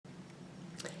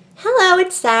Hello,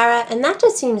 it's Sarah, and that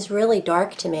just seems really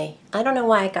dark to me. I don't know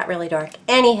why it got really dark.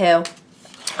 Anywho,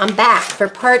 I'm back for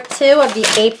part 2 of the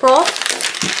April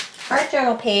art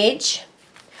journal page.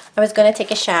 I was going to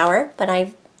take a shower, but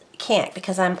I can't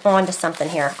because I'm on to something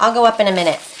here. I'll go up in a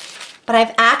minute. But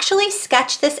I've actually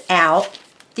sketched this out,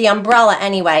 the umbrella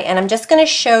anyway, and I'm just going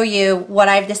to show you what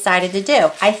I've decided to do.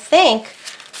 I think,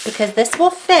 because this will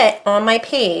fit on my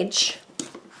page,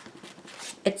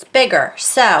 it's bigger.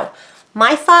 So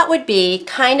my thought would be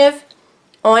kind of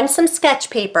on some sketch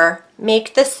paper,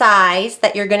 make the size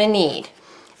that you're going to need,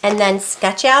 and then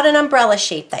sketch out an umbrella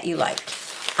shape that you like.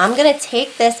 I'm going to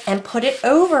take this and put it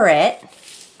over it,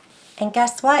 and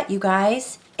guess what, you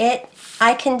guys?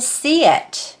 I can see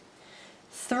it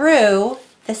through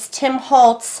this Tim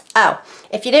Holtz. Oh,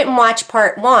 if you didn't watch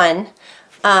part 1,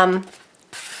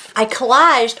 I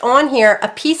collaged on here a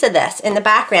piece of this in the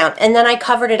background, and then I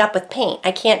covered it up with paint.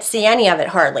 I can't see any of it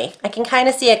hardly. I can kind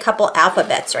of see a couple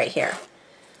alphabets right here,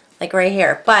 like right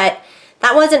here, but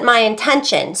that wasn't my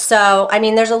intention. So, I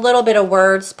mean, there's a little bit of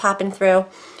words popping through.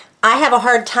 I have a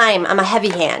hard time. I'm a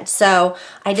heavy hand, so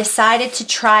I decided to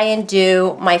try and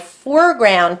do my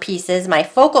foreground pieces, my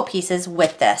focal pieces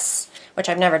with this, which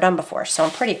I've never done before, so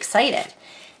I'm pretty excited.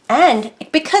 And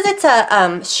because it's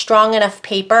a strong enough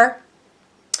paper,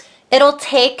 it'll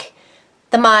take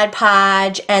the Mod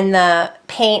Podge and the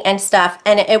paint and stuff,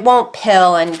 and it won't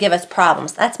pill and give us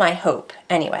problems. That's my hope,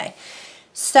 anyway.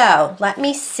 So, let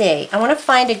me see. I want to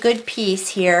find a good piece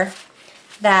here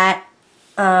that,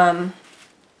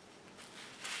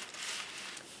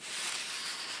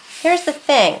 here's the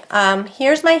thing.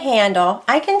 Here's my handle.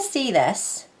 I can see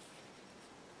this.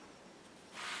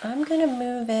 I'm going to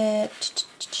move it.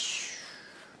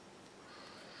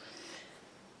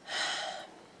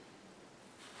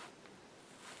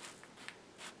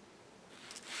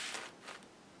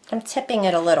 I'm tipping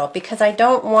it a little because I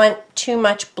don't want too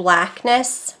much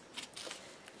blackness.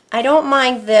 I don't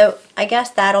mind I guess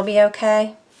that'll be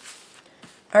okay.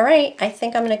 All right, I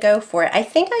think I'm going to go for it. I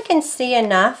think I can see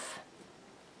enough.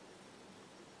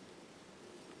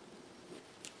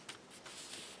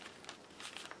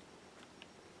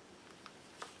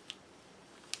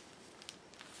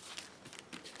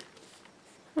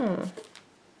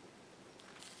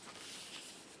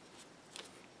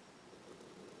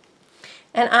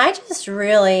 And I just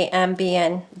really am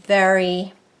being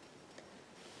I'm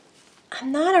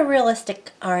not a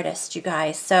realistic artist, you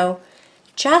guys, so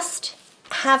just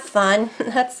have fun.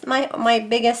 That's my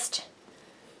biggest,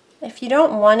 if you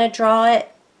don't want to draw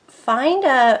it, find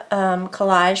a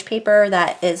collage paper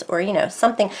that is, or you know,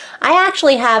 something. I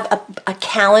actually have a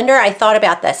calendar. I thought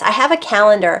about this. I have a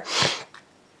calendar,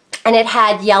 and it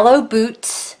had yellow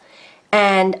boots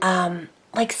and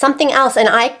like something else, and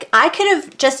I could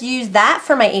have just used that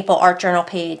for my April art journal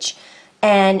page,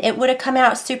 and it would have come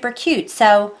out super cute.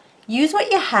 So use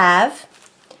what you have.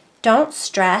 Don't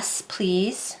stress,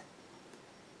 please.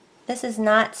 This is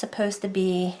not supposed to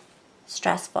be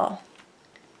stressful,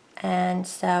 and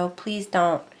so please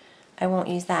don't. I won't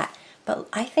use that, but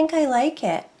I think I like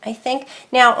it. I think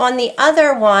now on the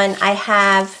other one I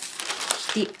have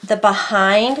the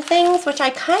behind things, which I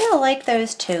kind of like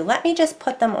those too. Let me just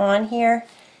put them on here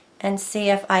and see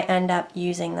if I end up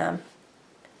using them.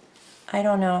 I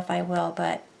don't know if I will,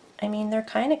 but I mean, they're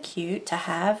kind of cute to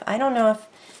have. I don't know if,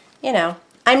 you know,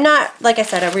 I'm not, like I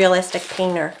said, a realistic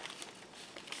painter.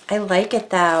 I like it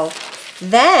though.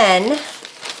 Then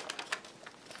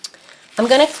I'm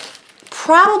gonna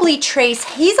probably trace,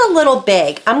 he's a little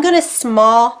big. I'm gonna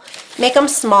make him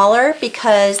smaller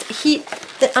because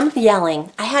I'm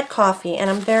yelling. I had coffee and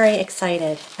I'm very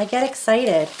excited. I get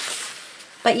excited.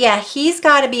 But yeah, he's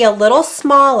got to be a little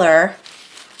smaller.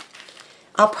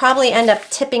 I'll probably end up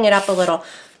tipping it up a little.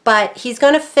 But he's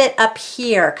going to fit up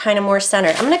here, kind of more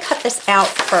centered. I'm going to cut this out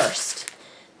first.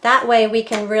 That way we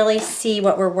can really see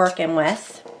what we're working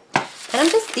with.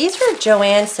 And these are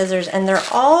Joann scissors, and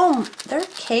they're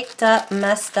caked up,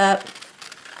 messed up,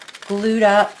 glued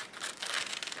up.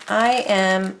 I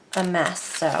am a mess,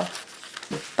 so.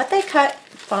 But they cut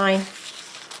fine.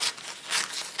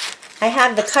 I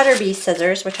have the Cutter Bee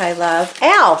scissors, which I love.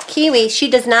 Ow! Kiwi, she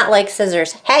does not like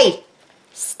scissors. Hey!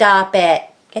 Stop it.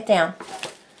 Get down.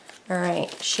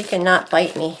 Alright, she cannot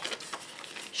bite me.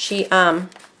 She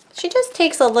just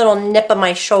takes a little nip of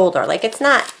my shoulder. Like, it's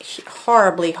not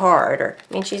horribly hard.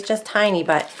 I mean, she's just tiny,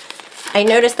 but I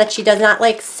noticed that she does not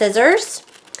like scissors.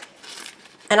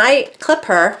 And I clip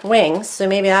her wings, so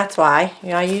maybe that's why. You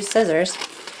know, I use scissors.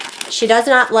 She does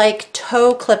not like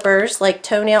toe clippers, like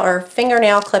toenail or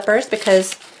fingernail clippers,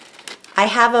 because I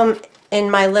have them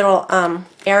in my little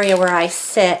area where I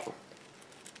sit,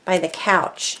 by the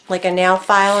couch, like a nail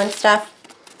file and stuff.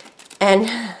 And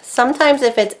sometimes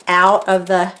if it's out of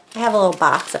the, I have a little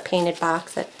box, a painted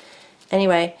box that,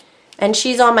 anyway, and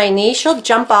she's on my knee, she'll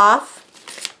jump off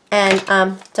and,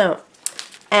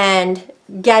 and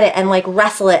get it and like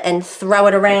wrestle it and throw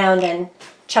it around and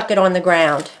chuck it on the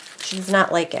ground. She does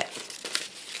not like it.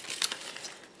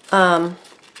 Now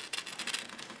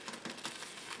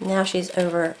she's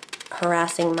over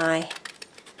harassing my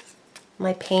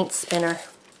paint spinner.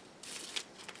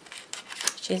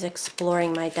 She's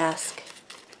exploring my desk.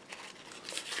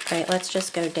 All right, let's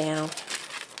just go down.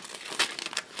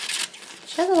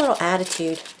 She has a little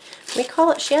attitude. We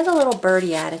call it, she has a little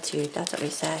birdie attitude. That's what we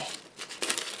say.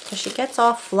 So she gets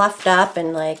all fluffed up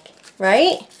and like,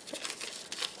 right?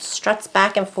 Struts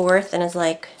back and forth and is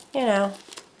like, you know,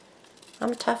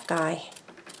 I'm a tough guy.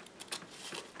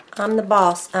 I'm the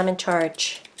boss. I'm in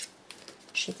charge.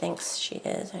 She thinks she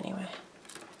is anyway.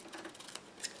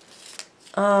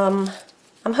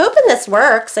 I'm hoping this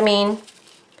works. I mean,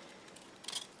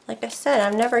 like I said,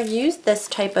 I've never used this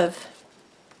type of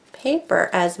paper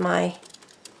as my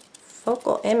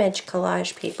focal image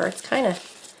collage paper. It's kind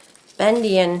of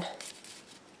bendy and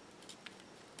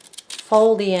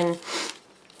foldy and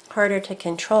harder to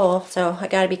control, so I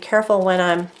got to be careful when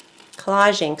I'm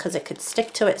collaging because it could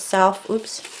stick to itself.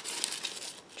 Oops.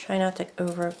 Try not to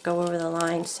go over the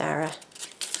line, Sarah.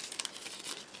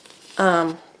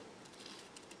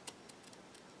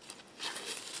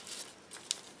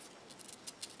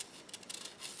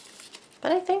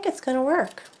 But I think it's going to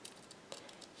work.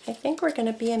 I think we're going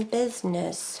to be in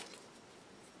business.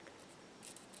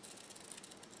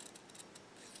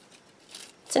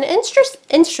 It's an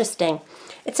interesting.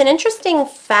 It's an interesting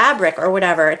fabric or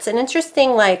whatever. It's an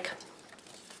interesting like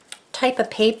type of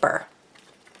paper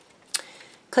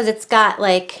because it's got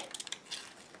like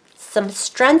some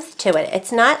strength to it.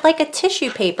 It's not like a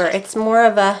tissue paper. It's more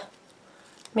of a,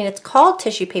 I mean, it's called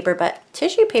tissue paper, but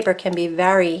tissue paper can be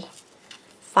very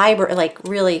like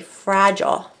really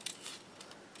fragile.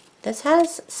 This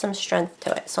has some strength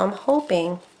to it, so I'm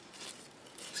hoping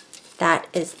that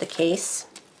is the case.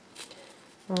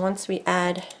 And once we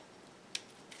add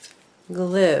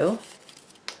glue,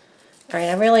 all right,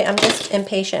 I'm just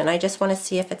impatient. I just want to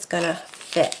see if it's gonna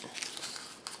fit.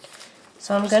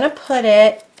 So I'm gonna put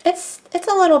it, it's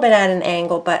a little bit at an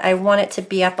angle, but I want it to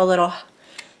be up a little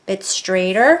bit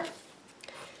straighter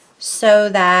so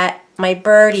that my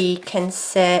birdie can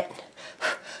sit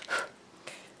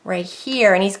right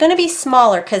here. And he's going to be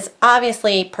smaller because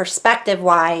obviously perspective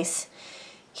wise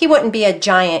he wouldn't be a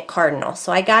giant cardinal,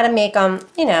 so I got to make him,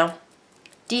 you know,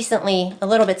 decently a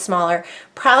little bit smaller.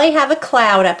 Probably have a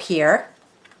cloud up here,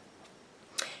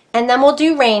 and then we'll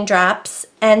do raindrops,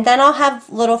 and then I'll have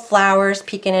little flowers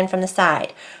peeking in from the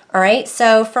side. All right,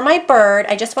 so for my bird,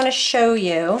 I just want to show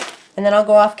you, and then I'll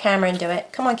go off camera and do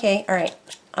it. Come on, Kay. All right,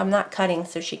 I'm not cutting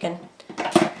so she can,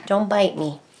 don't bite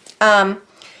me.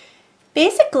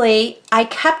 Basically, I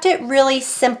kept it really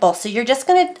simple. So you're just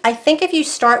gonna, I think if you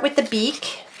start with the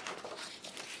beak,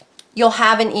 you'll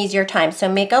have an easier time. So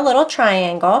make a little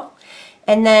triangle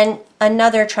and then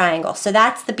another triangle. So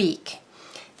that's the beak.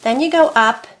 Then you go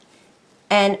up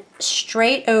and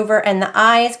straight over, and the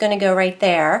eye is gonna go right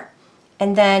there.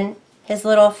 And then his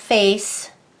little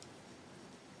face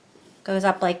goes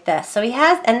up like this. So he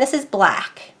has, and this is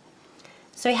black.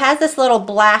 So he has this little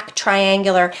black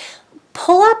triangular.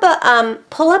 Pull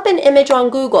up an image on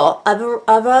Google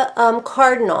of a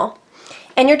cardinal,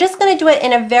 and you're just going to do it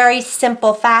in a very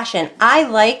simple fashion. I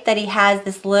like that he has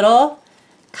this little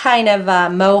kind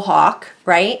of mohawk,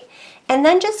 right? And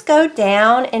then just go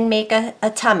down and make a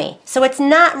tummy. So it's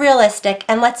not realistic,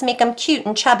 and let's make him cute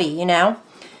and chubby, you know?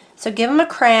 So give him a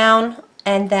crown,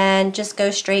 and then just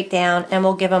go straight down, and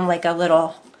we'll give him like a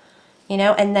little, you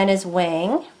know, and then his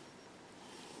wing.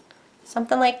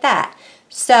 Something like that.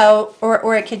 So,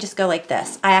 or it could just go like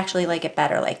this. I actually like it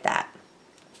better like that.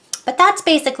 But that's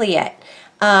basically it.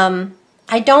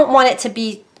 I don't want it to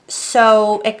be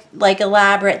so like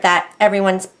elaborate that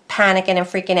everyone's panicking and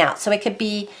freaking out. So it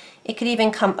could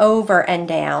even come over and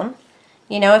down,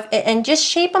 you know, and just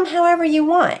shape them however you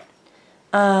want.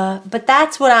 But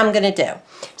that's what I'm going to do.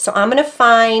 So I'm going to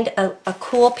find a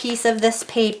cool piece of this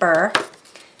paper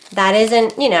that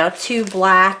isn't, you know, too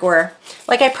black, or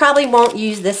like I probably won't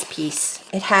use this piece.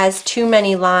 It has too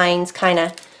many lines, kind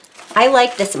of. I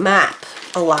like this map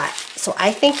a lot. So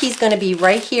I think he's going to be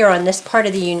right here on this part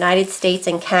of the United States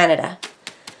and Canada.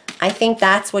 I think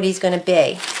that's what he's going to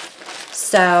be.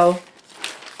 So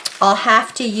I'll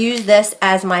have to use this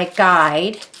as my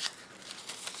guide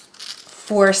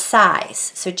for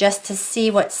size. So just to see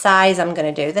what size I'm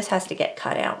going to do. This has to get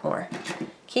cut out more.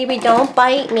 Kiwi, don't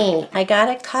bite me. I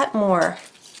gotta cut more.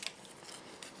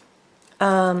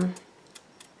 And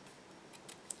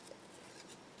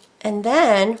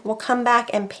then we'll come back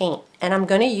and paint. And I'm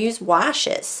gonna use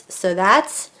washes. So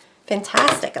that's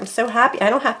fantastic. I'm so happy. I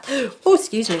don't have to, oh,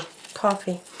 excuse me,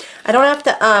 coffee. I don't have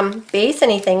to base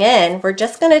anything in. We're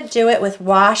just gonna do it with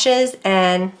washes.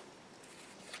 And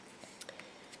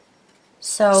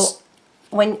so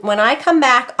when I come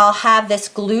back, I'll have this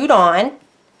glued on.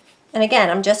 And again,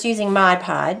 I'm just using Mod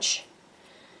Podge.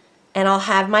 And I'll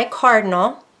have my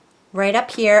cardinal right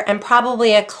up here and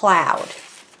probably a cloud.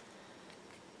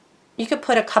 You could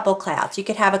put a couple clouds. You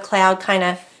could have a cloud kind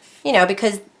of, you know,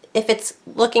 because if it's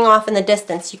looking off in the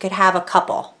distance, you could have a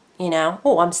couple, you know.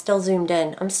 Oh, I'm still zoomed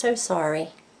in. I'm so sorry.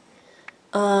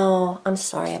 Oh, I'm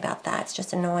sorry about that. It's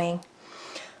just annoying.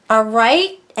 All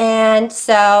right, and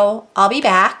so I'll be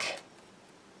back.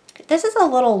 This is a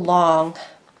little long,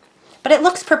 but it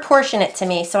looks proportionate to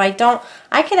me, so I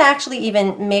could actually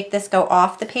even make this go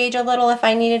off the page a little if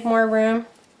I needed more room.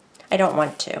 I don't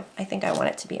want to. I think I want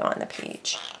it to be on the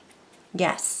page.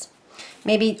 Yes.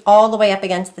 Maybe all the way up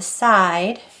against the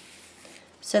side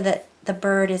so that the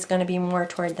bird is going to be more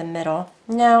toward the middle.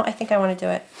 No, I think I want to do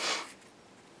it.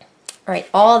 All right,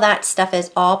 all that stuff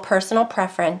is all personal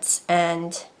preference.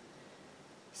 And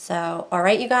so, all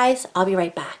right, you guys, I'll be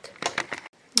right back.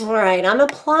 All right, I'm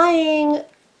applying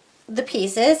the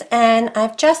pieces, and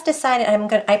I've just decided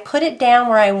I put it down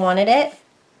where I wanted it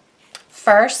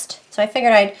first. So I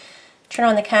figured I'd turn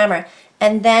on the camera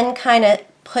and then kind of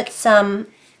put some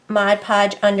Mod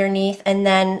Podge underneath, and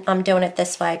then I'm doing it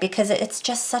this way because it's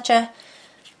just such a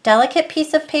delicate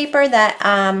piece of paper that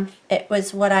it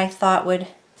was what I thought would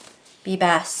be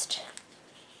best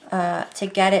to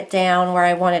get it down where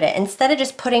I wanted it. Instead of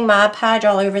just putting Mod Podge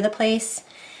all over the place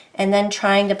and then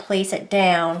trying to place it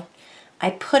down,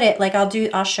 I put it like I'll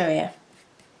show you.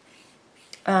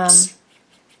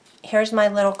 Here's my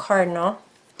little cardinal.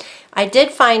 I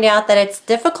did find out that it's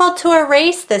difficult to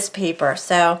erase this paper,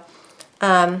 so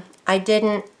I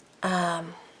didn't, let's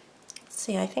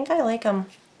see, I think I like them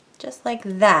just like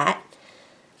that.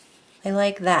 I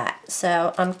like that.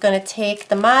 So I'm going to take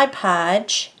the Mod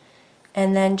Podge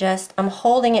and then I'm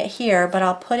holding it here, but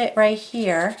I'll put it right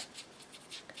here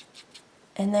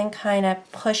and then kind of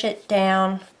push it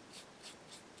down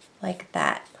like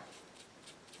that.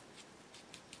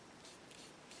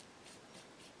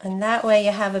 And that way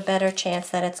you have a better chance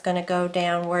that it's going to go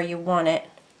down where you want it.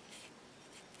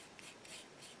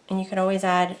 And you can always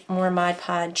add more Mod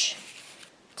Podge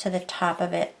to the top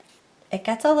of it. It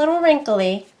gets a little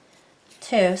wrinkly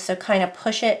too, so kind of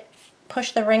push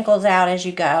the wrinkles out as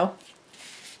you go.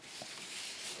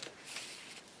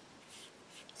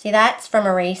 See, that's from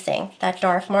erasing. That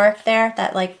dark mark there,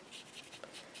 that like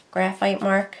graphite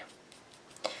mark.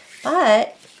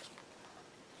 But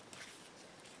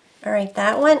all right,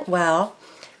 that went well.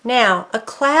 Now, a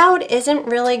cloud isn't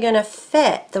really going to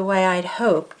fit the way I'd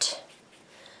hoped.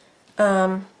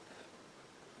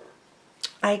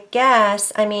 I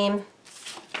guess, I mean,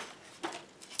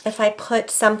 if I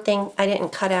put something, I didn't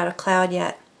cut out a cloud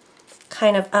yet,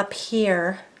 kind of up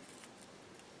here,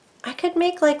 I could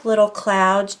make like little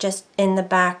clouds just in the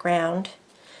background.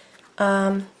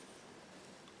 But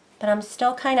I'm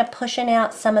still kind of pushing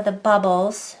out some of the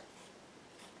bubbles.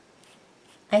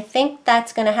 I think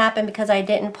that's going to happen because I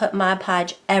didn't put Mod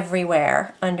Podge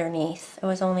everywhere underneath. It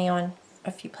was only on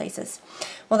a few places.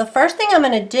 Well, the first thing I'm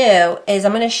going to do is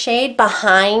I'm going to shade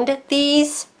behind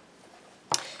these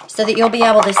so that you'll be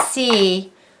able to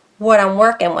see what I'm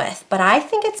working with. But I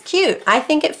think it's cute. I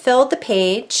think it filled the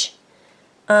page.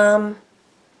 And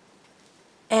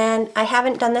I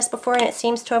haven't done this before and it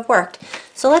seems to have worked.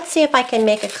 So let's see if I can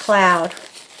make a cloud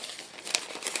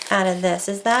out of this.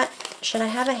 Should I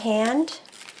have a hand?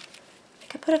 I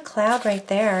could put a cloud right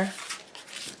there.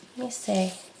 Let me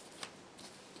see.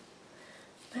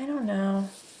 I don't know.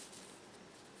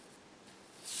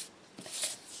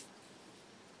 It's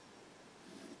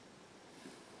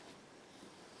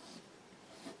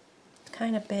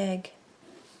kind of big.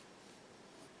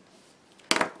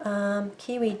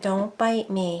 Kiwi, don't bite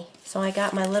me. So I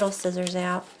got my little scissors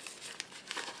out.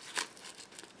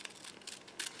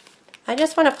 I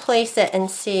just want to place it and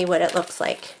see what it looks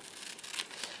like.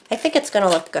 I think it's going to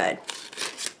look good.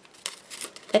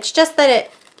 It's just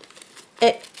that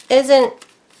it isn't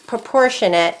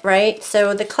proportionate, right?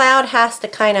 So the cloud has to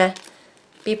kind of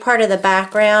be part of the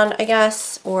background, I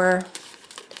guess, or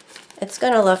it's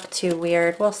going to look too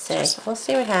weird. We'll see. We'll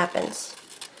see what happens.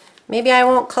 Maybe I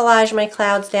won't collage my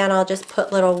clouds down. I'll just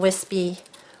put little wispy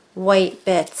white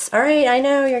bits. All right, I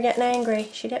know you're getting angry.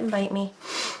 She didn't bite me.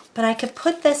 But I could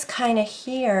put this kind of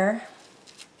here.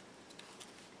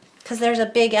 because there's a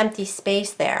big empty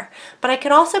space there. But I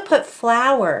could also put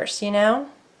flowers, you know.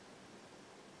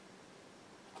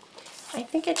 I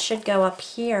think it should go up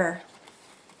here.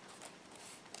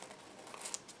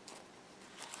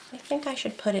 I think I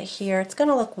should put it here. It's going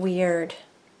to look weird.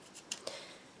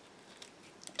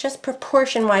 Just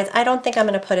proportion-wise, I don't think I'm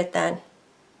going to put it then.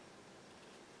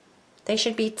 They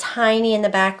should be tiny in the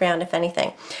background, if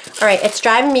anything. All right, it's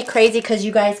driving me crazy because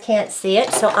you guys can't see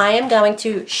it, so I am going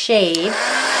to shade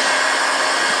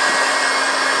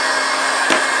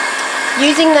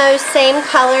using those same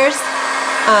colors,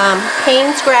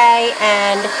 Payne's Gray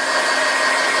and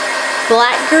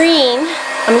Black Green.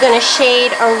 I'm going to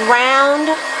shade around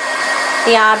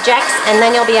the objects, and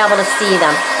then you'll be able to see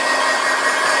them.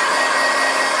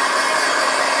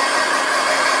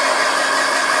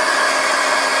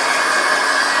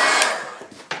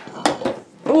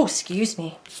 Oh, excuse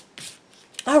me.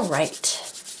 All right.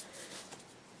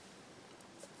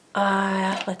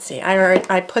 Let's see.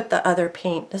 I put the other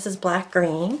paint. This is Black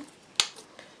Green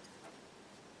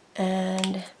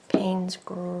and Payne's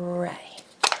Gray.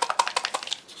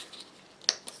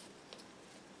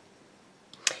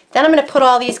 Then I'm going to put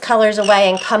all these colors away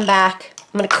and come back.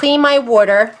 I'm going to clean my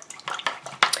water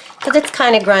because it's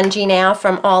kind of grungy now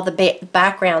from all the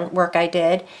background work I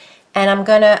did. And I'm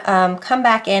going to come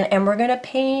back in and we're going to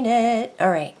paint it. All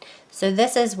right. So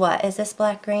this is what? Is this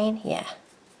Black Green? Yeah.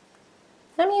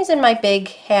 I'm using my big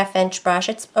 1/2 inch brush.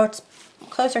 It's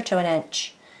closer to 1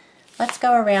 inch. Let's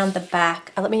go around the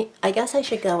back. I guess I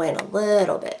should go in a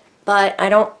little bit. But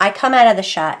I come out of the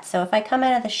shot. So if I come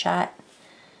out of the shot,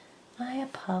 I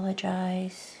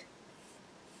apologize.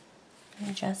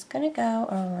 I'm just going to go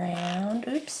around,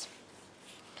 oops,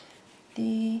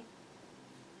 the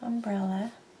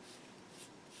umbrella.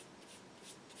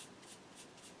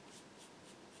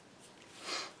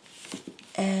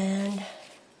 And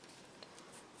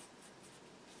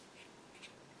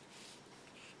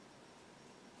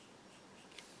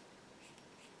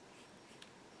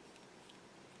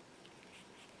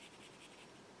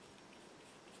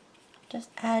just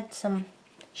add some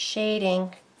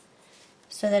shading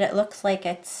so that it looks like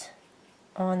it's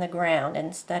on the ground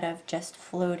instead of just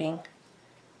floating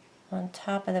on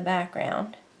top of the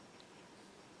background.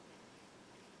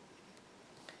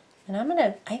 And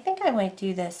I think I might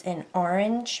do this in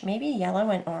orange, maybe yellow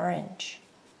and orange.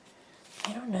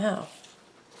 I don't know.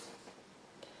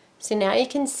 So now you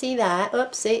can see that.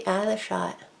 Oops, see, out of the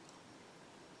shot.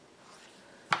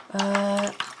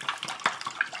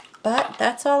 But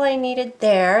that's all I needed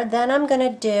there. Then I'm going to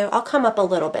do, I'll come up a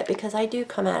little bit because I do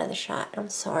come out of the shot. I'm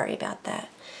sorry about that.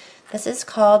 This is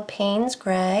called Payne's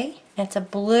Gray. It's a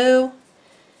blue,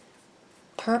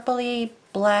 purpley,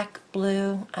 black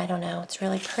blue. I don't know. It's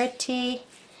really pretty.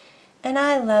 And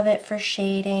I love it for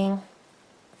shading.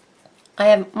 I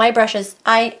have my brushes.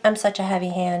 I'm such a heavy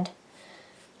hand.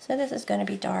 So this is going to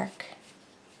be dark.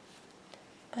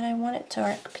 But I want it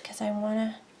dark because I want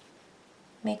to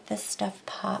make this stuff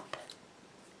pop.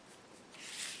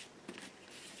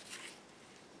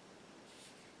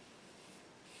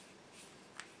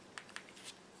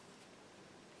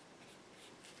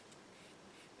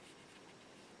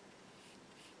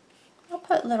 I'll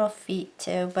put little feet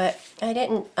too, but I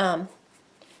didn't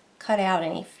cut out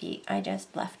any feet. I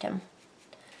just left him.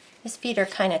 His feet are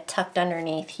kind of tucked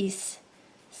underneath. He's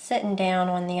sitting down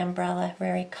on the umbrella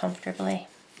very comfortably.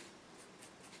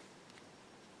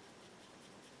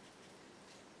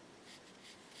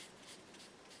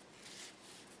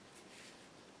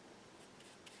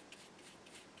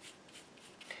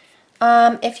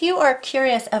 If you are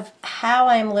curious of how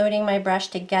I'm loading my brush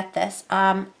to get this,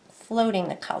 floating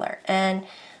the color. And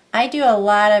I do a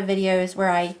lot of videos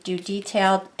where I do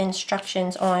detailed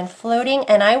instructions on floating,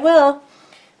 and I will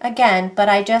again, but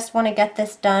I just want to get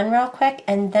this done real quick,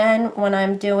 and then when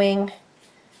I'm doing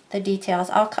the details,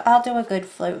 I'll do a good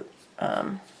float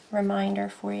reminder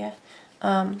for you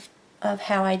of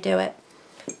how I do it.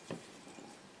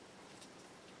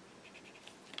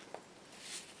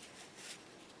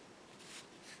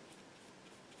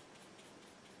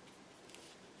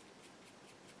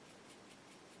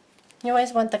 You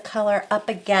always want the color up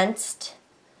against,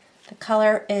 the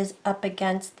color is up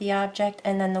against the object,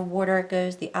 and then the water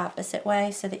goes the opposite way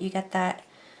so that you get that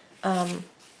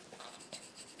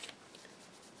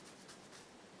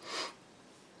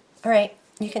alright,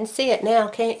 you can see it now,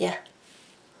 can't you?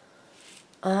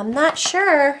 I'm not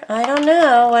sure. I don't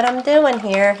know what I'm doing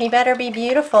here. He better be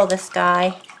beautiful, this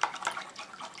guy.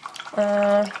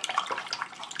 I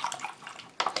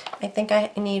think I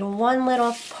need one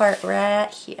little part right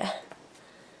here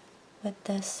with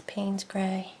this Payne's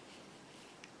Gray.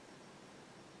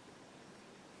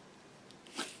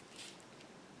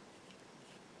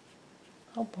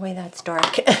 Oh boy, that's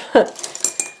dark.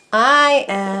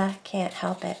 I can't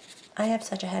help it. I have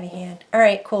such a heavy hand. All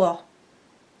right, cool.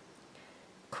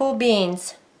 Cool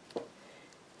beans.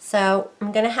 So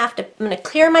I'm going to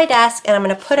clear my desk and I'm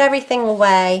going to put everything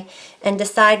away and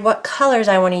decide what colors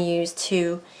I want to use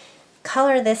to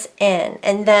color this in.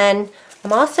 And then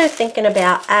I'm also thinking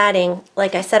about adding,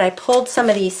 like I said, I pulled some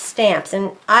of these stamps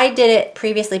and I did it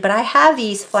previously, but I have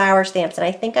these flower stamps and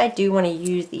I think I do want to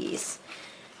use these.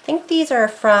 I think these are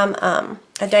from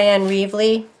a Diane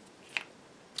Reevely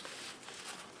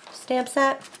stamp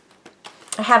set.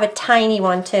 I have a tiny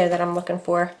one too that I'm looking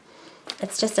for.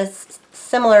 It's just a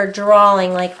similar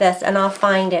drawing like this, and I'll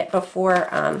find it before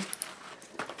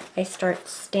I start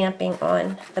stamping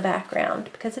on the background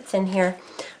because it's in here.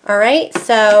 Alright,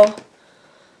 so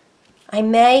I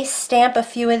may stamp a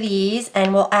few of these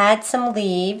and we'll add some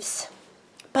leaves.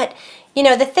 But, you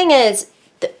know, the thing is,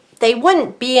 they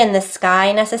wouldn't be in the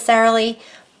sky necessarily,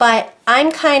 but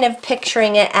I'm kind of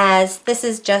picturing it as this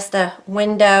is just a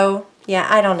window. Yeah,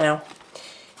 I don't know.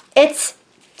 It's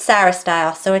Sara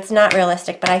style, so it's not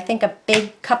realistic, but I think a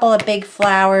couple of big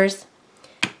flowers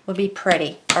would be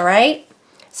pretty. All right?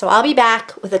 So I'll be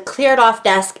back with a cleared off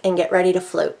desk and get ready to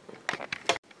float.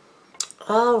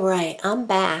 All right, I'm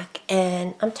back,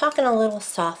 and I'm talking a little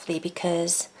softly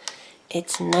because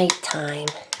it's nighttime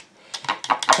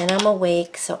and I'm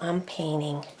awake, so I'm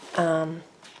painting. I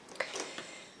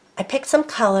picked some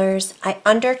colors. I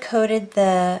undercoated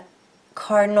the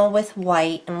cardinal with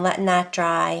white and letting that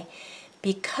dry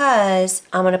because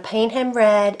I'm going to paint him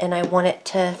red and I want it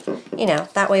to, you know,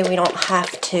 that way we don't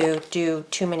have to do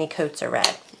too many coats of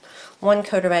red. One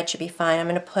coat of red should be fine. I'm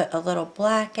going to put a little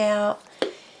black out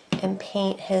and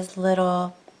paint his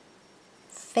little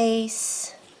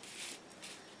face.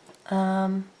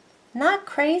 Not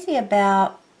crazy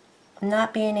about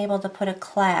not being able to put a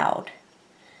cloud.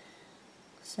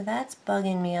 So that's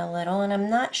bugging me a little, and I'm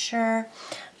not sure.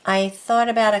 I thought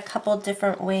about a couple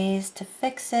different ways to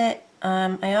fix it.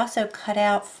 I also cut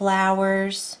out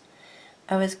flowers.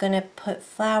 I was going to put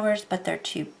flowers, but they're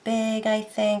too big, I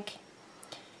think.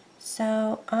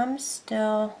 So I'm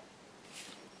still...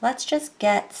 Let's just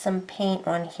get some paint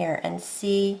on here and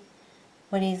see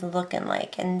what he's looking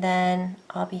like, and then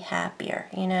I'll be happier,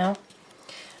 you know?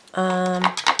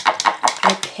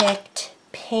 I picked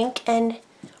pink and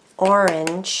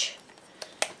orange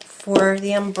for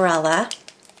the umbrella,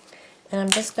 and I'm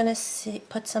just going to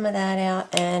put some of that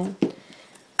out. And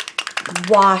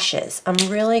washes, I'm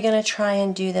really going to try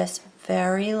and do this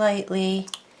very lightly.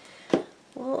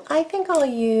 Well, I think I'll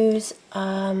use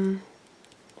an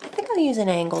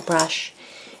angle brush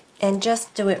and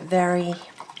just do it very,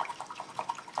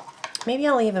 maybe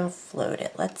I'll even float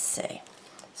it. Let's see.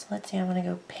 So let's see, I'm going to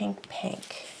go pink,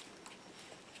 pink.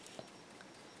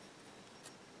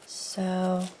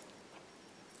 So,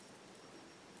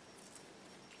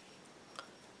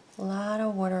 a lot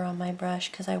of water on my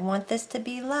brush because I want this to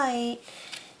be light.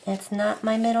 It's not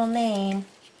my middle name,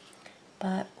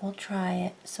 but we'll try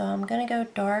it. So I'm going to go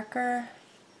darker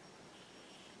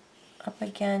up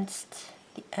against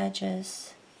the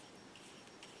edges.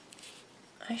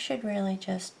 I should really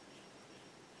just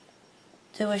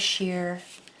do a sheer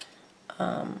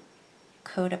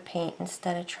coat of paint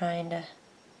instead of trying to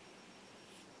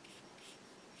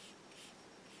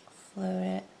float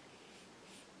it.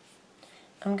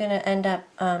 I'm going to end up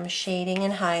shading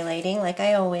and highlighting like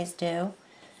I always do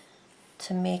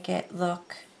to make it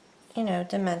look, you know,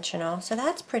 dimensional. So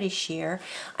that's pretty sheer.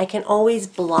 I can always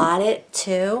blot it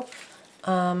too.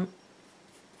 And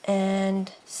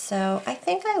so I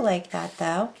think I like that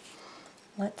though.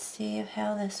 Let's see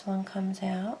how this one comes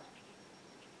out.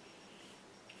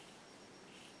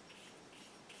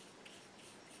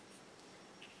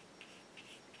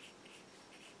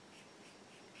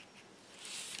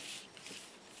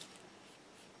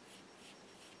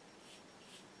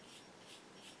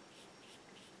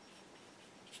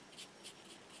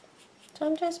 So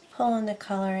I'm just pulling the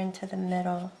color into the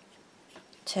middle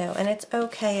too, and it's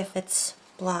okay if it's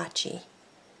blotchy.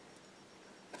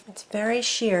 It's very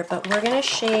sheer, but we're going to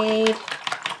shade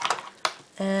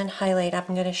and highlight. I'm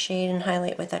going to shade and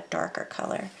highlight with a darker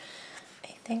color. I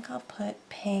think I'll put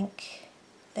pink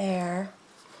there.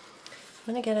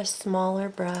 I'm going to get a smaller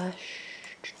brush.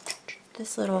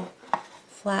 This little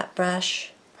flat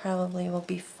brush probably will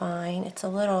be fine. It's a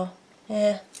little,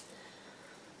 I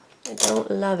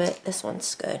don't love it. This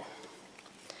one's good.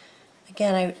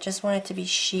 Again, I just want it to be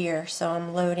sheer, so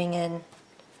I'm loading in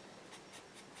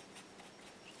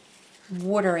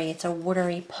watery. It's a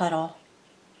watery puddle.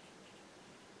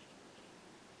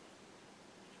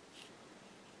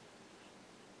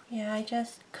 Yeah, I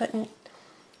just couldn't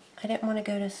I didn't want to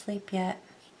go to sleep yet,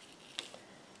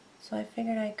 so I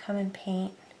figured I'd come and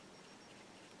paint.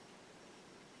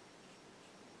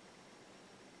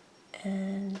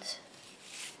 And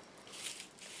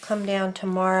come down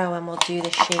tomorrow and we'll do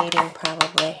the shading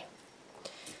probably.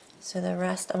 So the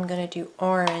rest I'm going to do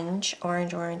orange,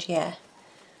 yeah.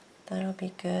 That'll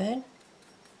be good.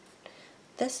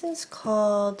 This is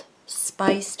called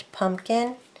Spiced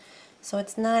Pumpkin, so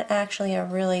it's not actually a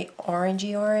really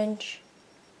orangey orange.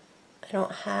 I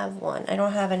don't have one. I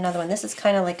don't have another one. This is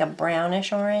kind of like a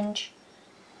brownish orange,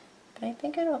 but I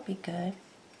think it'll be good.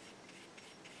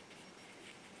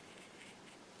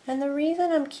 And the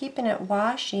reason I'm keeping it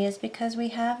washy is because we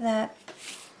have that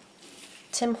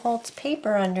Tim Holtz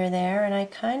paper under there, and I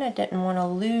kind of didn't want to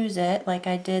lose it like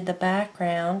I did the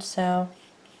background, so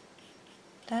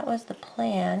that was the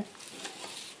plan.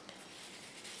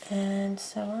 And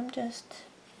so I'm just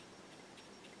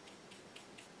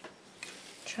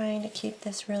trying to keep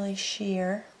this really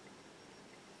sheer.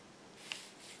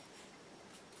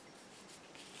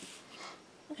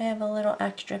 I have a little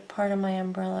extra part of my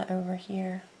umbrella over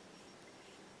here.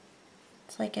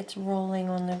 It's like it's rolling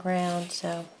on the ground,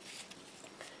 so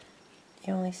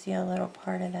you only see a little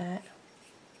part of that.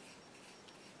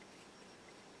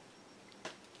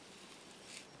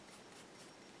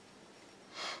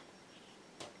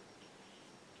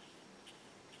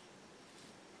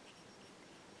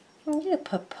 You could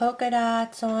put polka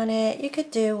dots on it. You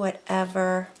could do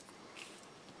whatever.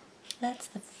 That's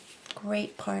the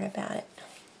great part about it.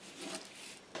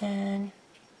 And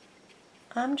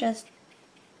I'm just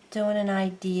doing an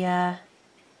idea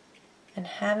and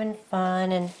having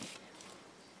fun and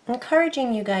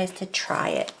encouraging you guys to try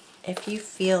it if you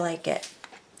feel like it.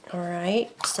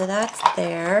 Alright, so that's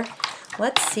there.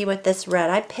 Let's see what this red.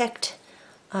 I picked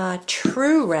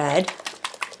True Red.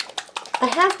 I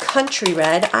have Country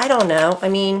Red. I don't know. I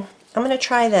mean, I'm going to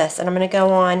try this and I'm going to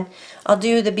go on, I'll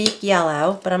do the beak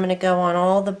yellow, but I'm going to go on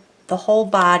all the whole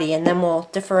body, and then we'll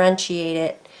differentiate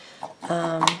it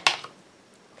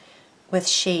with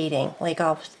shading. Like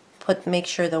I'll make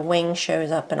sure the wing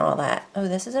shows up and all that. Oh,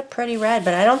 this is a pretty red,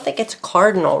 but I don't think it's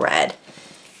cardinal red.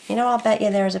 You know, I'll bet you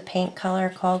there's a paint color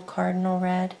called cardinal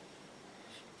red.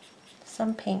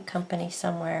 Some paint company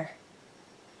somewhere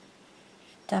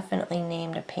definitely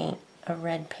named a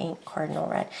red paint cardinal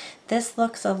red. This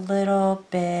looks a little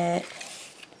bit,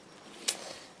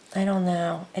 I don't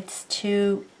know, it's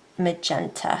too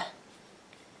magenta.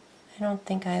 I don't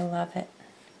think I love it.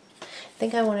 I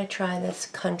think I want to try this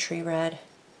Country Red.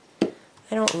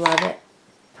 I don't love it.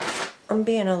 I'm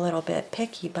being a little bit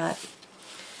picky, but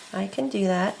I can do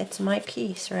that. It's my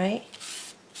piece, right?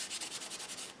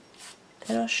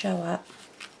 It'll show up.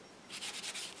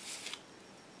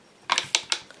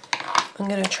 I'm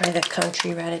going to try the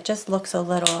Country Red. It just looks a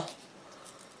little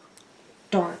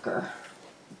darker.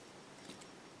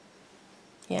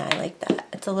 Yeah, I like that.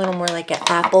 It's a little more like an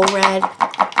apple red.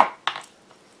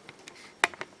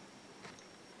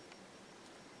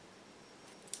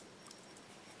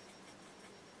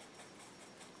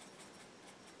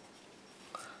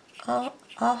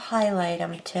 I'll highlight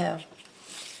them too.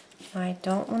 I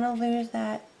don't want to lose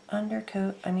that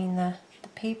undercoat, the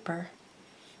paper.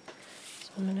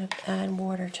 So I'm going to add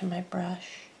water to my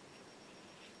brush.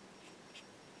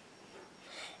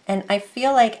 And I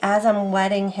feel like as I'm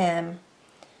wetting him,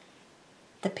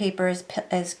 the paper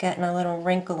is getting a little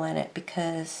wrinkle in it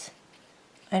because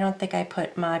I don't think I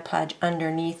put Mod Podge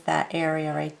underneath that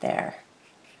area right there.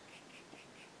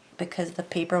 Because the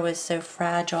paper was so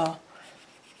fragile,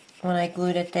 when I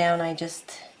glued it down, I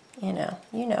just, you know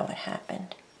what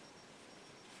happened.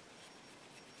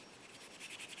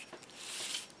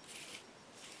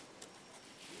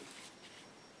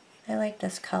 I like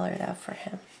this color though for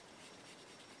him.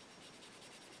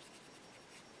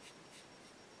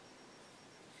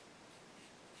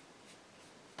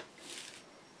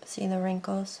 See the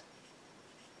wrinkles?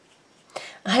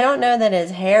 I don't know that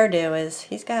his hairdo is,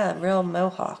 he's got a real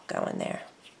mohawk going there.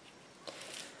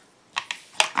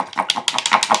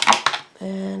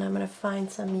 And I'm going to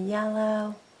find some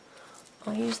yellow.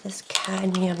 I'll use this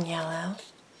cadmium yellow.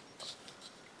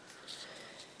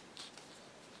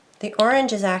 The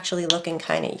orange is actually looking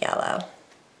kind of yellow.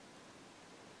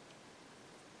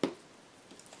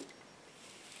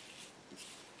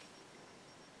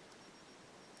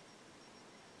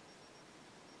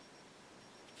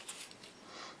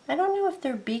 I don't know if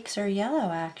their beaks are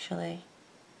yellow actually.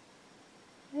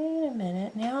 Wait a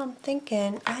minute, now I'm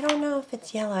thinking, I don't know if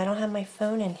it's yellow. I don't have my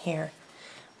phone in here.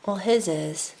 Well, his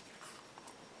is.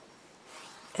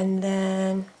 And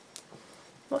then,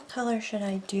 what color should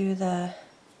I do I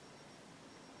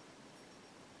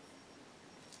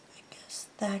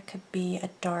that could be a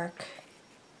dark.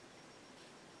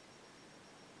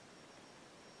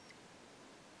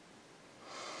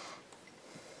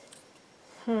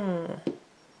 I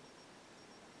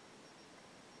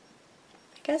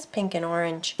guess pink and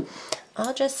orange.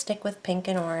 I'll just stick with pink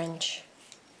and orange.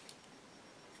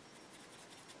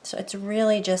 So it's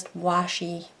really just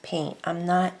washy paint. I'm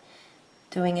not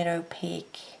doing it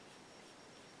opaque.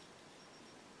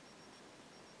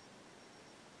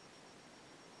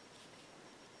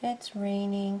 It's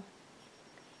raining,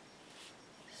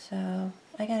 so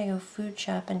I gotta go food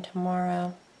shopping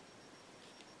tomorrow.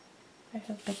 I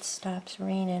hope it stops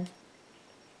raining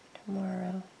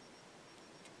tomorrow.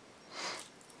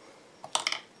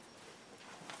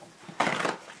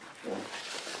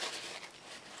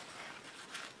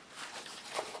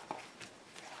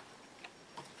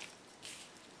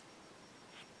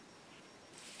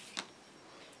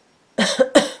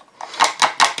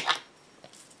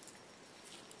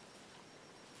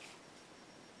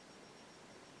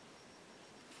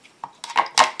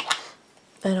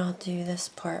 And I'll do this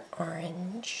part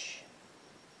orange.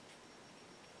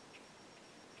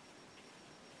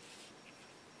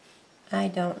 I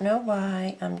don't know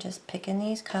why, I'm just picking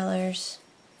these colors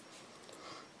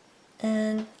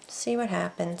and see what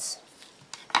happens.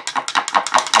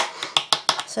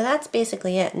 So that's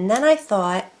basically it. And then I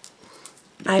thought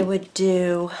I would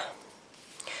do,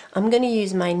 I'm going to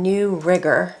use my new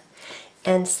rigger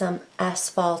and some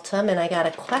asphaltum, and I got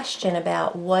a question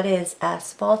about what is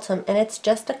asphaltum, and it's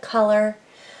just a color,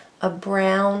 a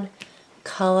brown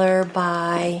color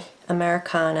by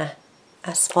Americana,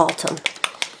 asphaltum.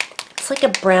 It's like a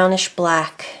brownish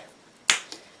black,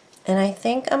 and I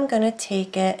think I'm going to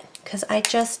take it because I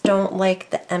just don't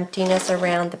like the emptiness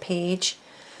around the page,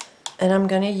 and I'm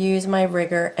going to use my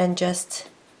rigger and just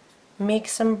make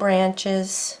some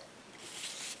branches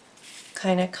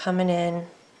kind of coming in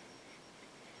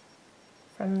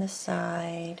from the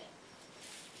side.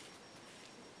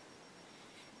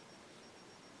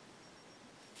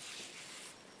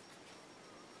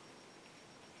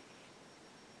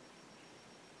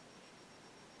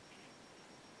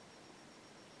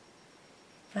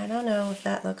 I don't know if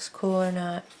that looks cool or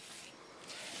not.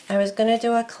 I was going to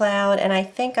do a cloud, and I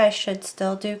think I should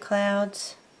still do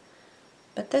clouds,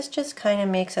 but this just kind of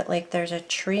makes it like there's a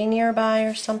tree nearby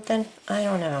or something. I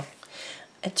don't know.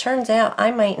 It turns out I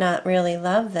might not really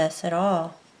love this at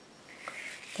all.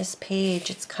 This page,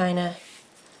 it's kind of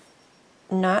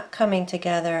not coming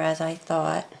together as I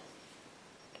thought.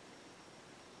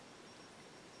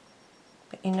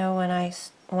 But you know,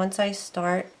 once I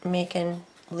start making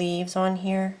leaves on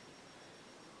here,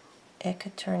 it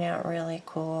could turn out really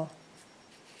cool.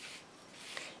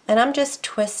 And I'm just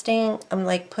twisting, I'm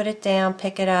like put it down,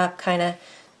 pick it up, kind of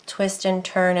twist and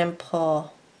turn and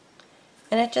pull.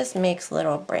 And it just makes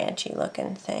little branchy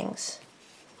looking things.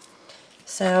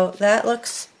 So that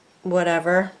looks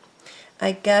whatever.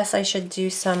 I guess I should do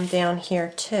some down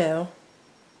here too.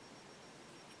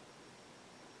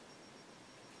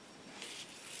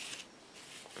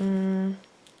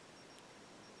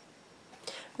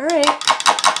 Alright.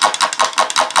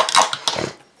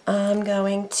 I'm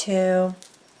going to,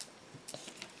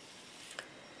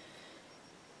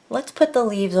 let's put the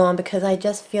leaves on, because I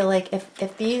just feel like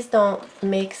if these don't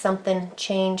make something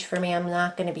change for me, I'm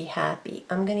not going to be happy.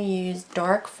 I'm going to use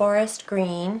dark forest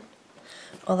green,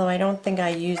 although I don't think I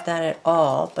used that at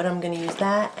all, but I'm going to use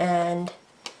that and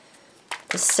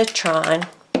the citron.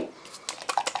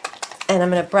 And I'm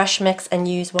going to brush mix and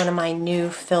use one of my new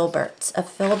filberts. A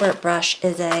filbert brush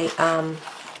is a,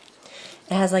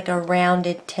 it has like a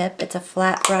rounded tip. It's a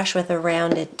flat brush with a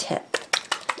rounded tip.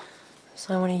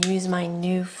 So I want to use my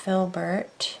new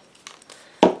filbert.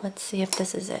 Let's see if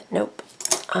this is it. Nope.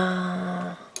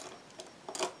 That's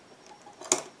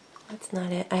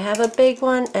not it. I have a big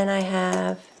one and I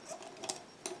have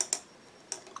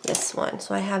this one.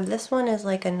 So I have this one is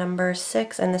like a number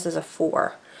 6 and this is a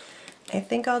 4. I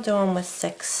think I'll do them with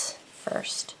 6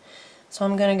 first. So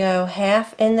I'm going to go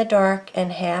half in the dark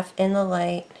and half in the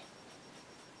light.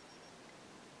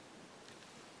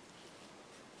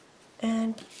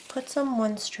 And put some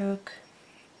one stroke.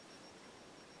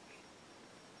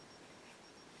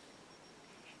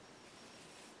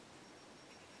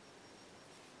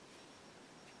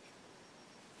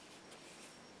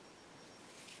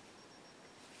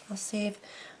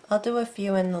 I'll do a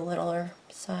few in the littler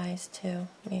size too,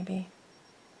 maybe.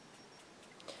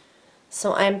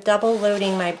 So I'm double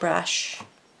loading my brush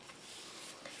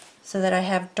so that I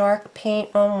have dark paint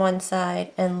on one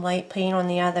side and light paint on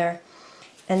the other,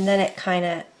 and then it kind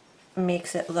of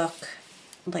makes it look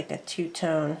like a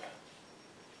two-tone.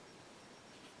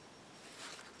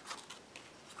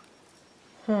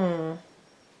 I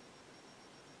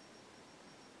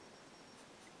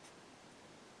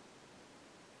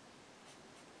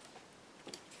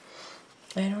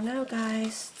don't know,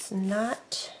 guys. It's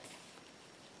not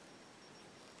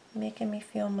making me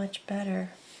feel much better.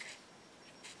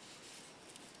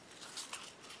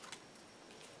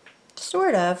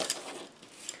 Sort of.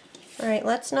 Alright,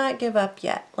 let's not give up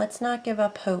yet. Let's not give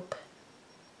up hope.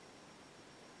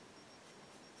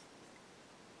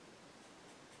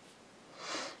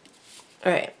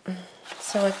 Alright,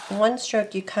 so with one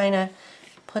stroke you kind of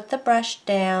put the brush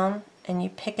down and you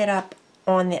pick it up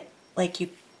on the, like you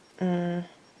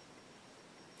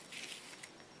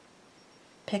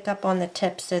pick up on the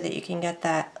tip so that you can get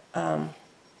that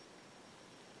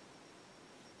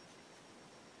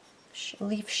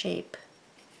leaf shape.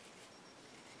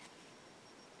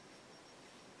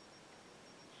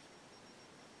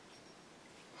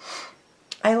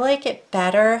 I like it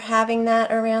better having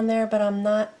that around there, but I'm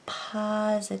not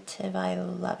positive I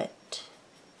love it.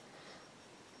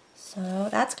 So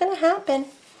that's going to happen.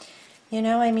 You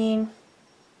know, I mean,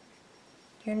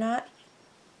 you're not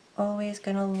always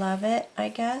going to love it, I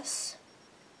guess.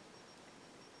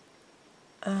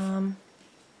 I'll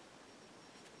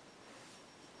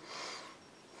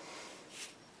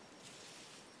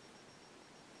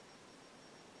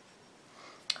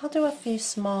do a few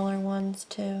smaller ones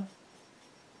too.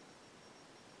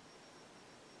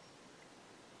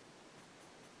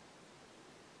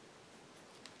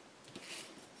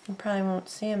 You probably won't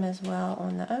see them as well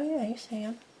on the, oh yeah, you see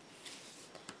them.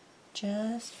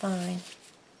 Just fine,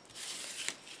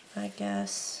 I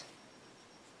guess.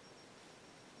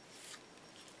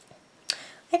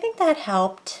 I think that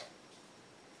helped.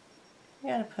 You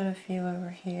gotta put a few over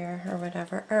here or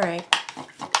whatever. Alright.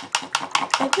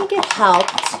 I think it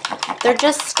helped. They're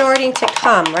just starting to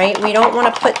come, right? We don't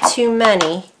want to put too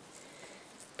many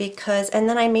because, and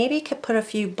then I maybe could put a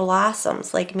few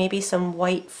blossoms, like maybe some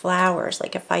white flowers,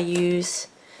 like if I use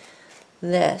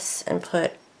this and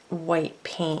put white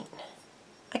paint.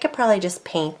 I could probably just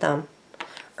paint them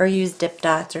or use dip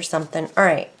dots or something.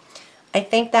 Alright, I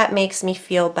think that makes me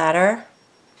feel better.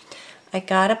 I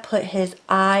gotta put his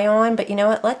eye on, but you know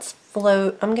what, let's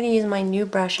float. I'm gonna use my new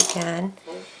brush again,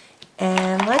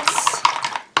 and I'm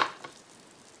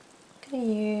gonna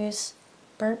use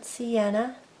burnt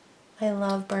sienna. I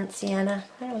love burnt sienna.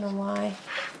 I don't know why.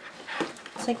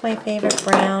 It's like my favorite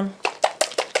brown.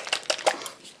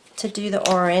 To do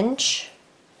the orange,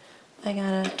 I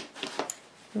gotta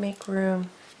make room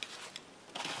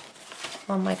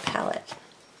on my palette.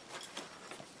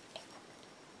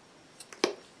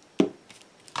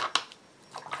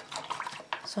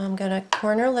 So I'm going to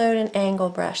corner load an angle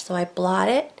brush. So I blot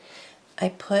it, I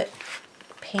put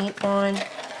paint on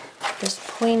this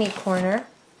pointy corner,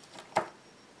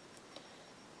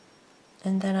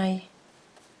 and then I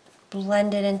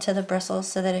blend it into the bristles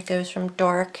so that it goes from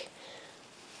dark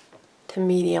to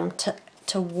medium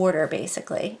to water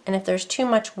basically. And if there's too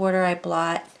much water I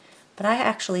blot, but I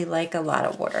actually like a lot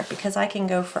of water because I can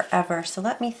go forever. So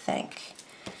let me think.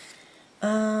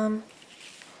 I'm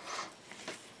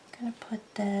going to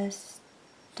put this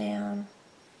down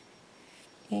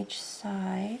each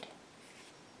side.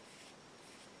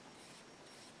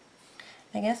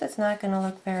 I guess it's not going to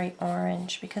look very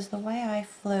orange because the way I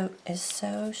float is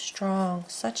so strong,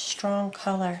 such strong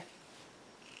color.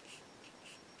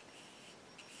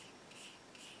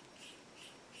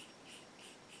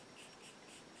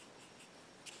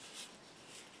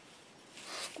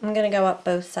 I'm going to go up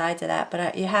both sides of that,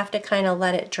 but you have to kind of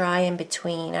let it dry in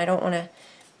between. I don't want to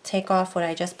take off what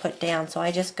I just put down, so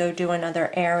I just go do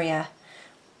another area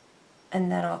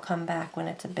and then I'll come back when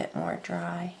it's a bit more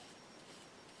dry.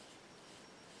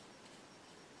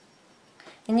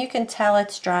 And you can tell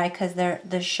it's dry because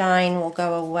the shine will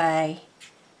go away,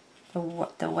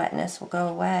 the wetness will go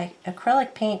away.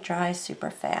 Acrylic paint dries super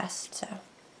fast, so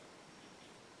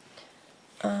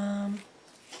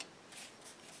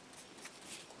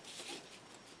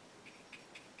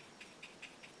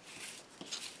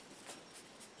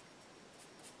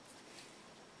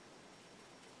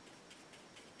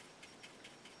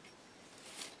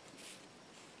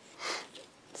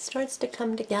starts to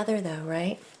come together though,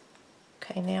 right?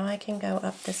 Okay, now I can go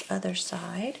up this other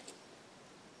side.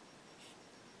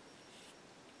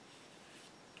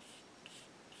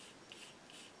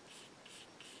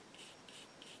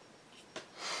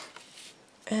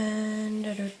 And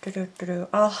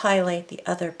I'll highlight the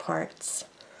other parts.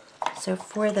 So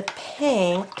for the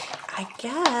pink, I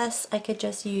guess I could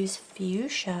just use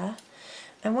fuchsia.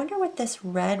 I wonder what this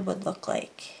red would look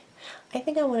like. I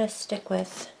think I want to stick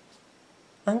with,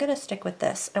 I'm going to stick with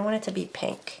this. I want it to be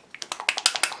pink.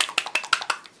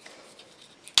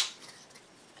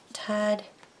 tad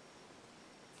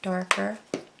darker.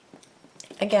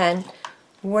 Again,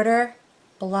 water,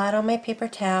 blot on my paper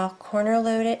towel, corner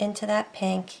load it into that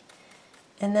pink,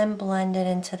 and then blend it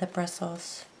into the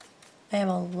bristles. I have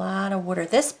a lot of water.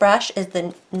 This brush is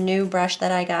the new brush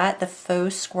that I got, the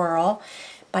Faux Squirrel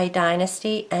by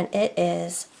Dynasty, and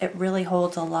it really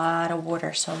holds a lot of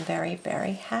water, so I'm very,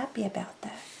 very happy about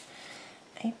that.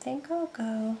 I think I'll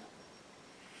go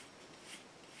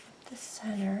up the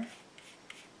center.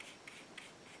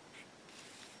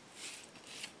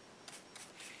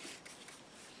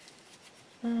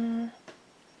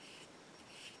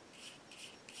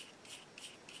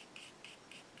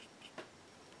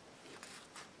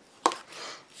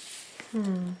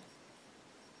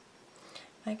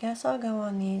 I guess I'll go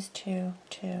on these two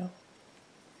too.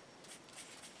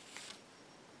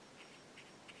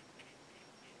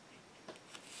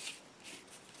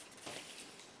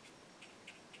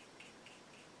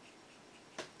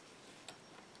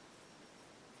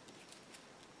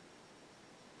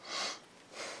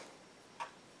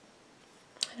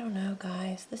 I don't know,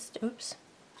 guys. Oops.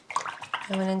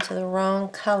 I went into the wrong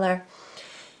color.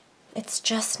 It's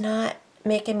just not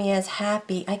making me as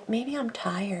happy. Maybe I'm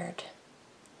tired.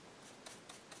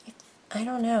 I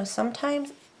don't know.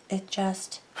 Sometimes it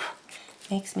just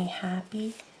makes me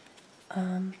happy.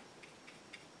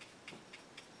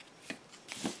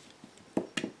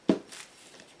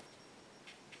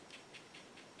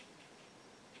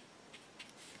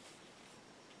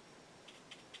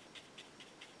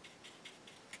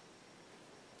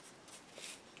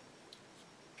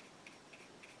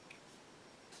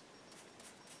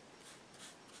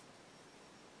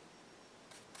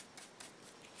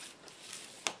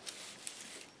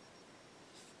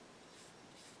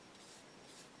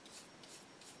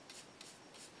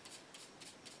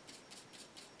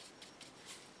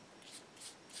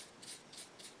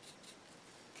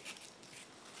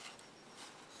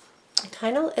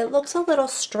 It looks a little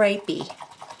stripey.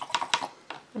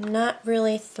 I'm not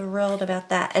really thrilled about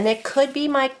that. And it could be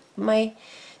my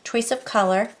choice of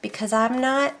color, because I'm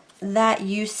not that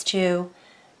used to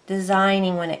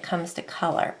designing when it comes to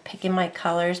color. Picking my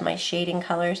colors, my shading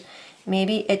colors.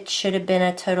 Maybe it should have been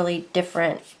a totally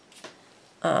different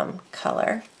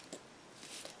color.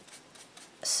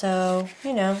 So,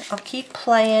 you know, I'll keep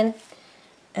playing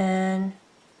and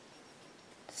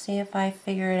see if I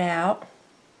figure it out.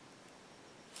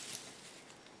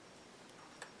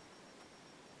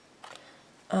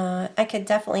 I could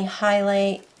definitely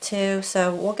highlight too,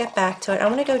 so we'll get back to it.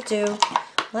 I'm going to go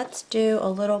let's do a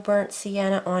little burnt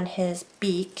sienna on his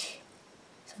beak,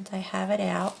 since I have it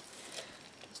out.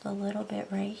 Just a little bit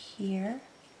right here.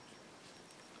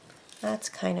 That's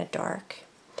kind of dark.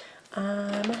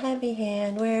 I'm a heavy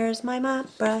hand. Where's my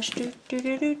mop brush? Do, do,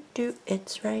 do, do, do.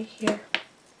 It's right here.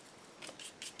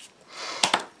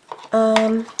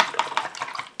 And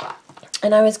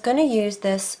I was going to use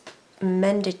this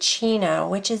Mendocino,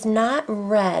 which is not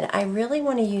red. I really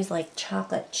want to use like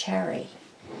chocolate cherry.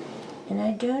 And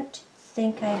I don't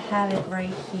think I have it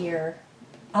right here.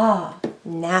 Ah,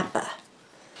 Napa.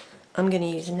 I'm going to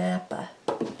use Napa.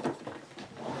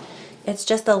 It's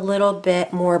just a little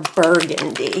bit more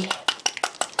burgundy.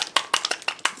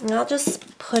 And I'll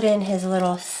just put in his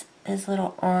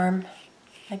little arm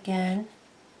again.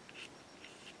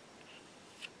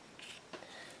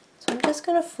 So I'm just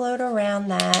going to float around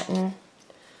that and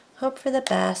hope for the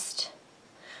best.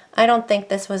 I don't think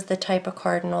this was the type of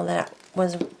cardinal that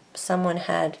someone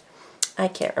had. I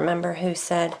can't remember who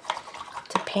said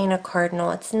to paint a cardinal.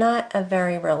 It's not a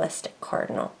very realistic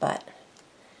cardinal, but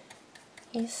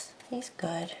he's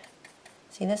good.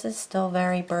 See, this is still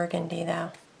very burgundy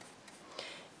though.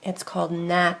 It's called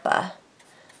Napa.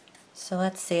 So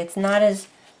let's see, it's not as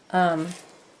brown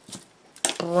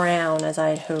as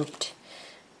I'd hoped.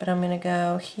 But I'm going to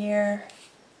go here.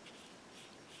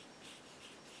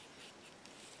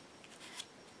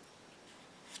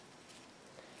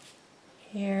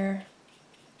 Here.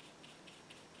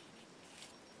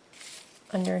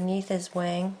 Underneath his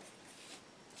wing.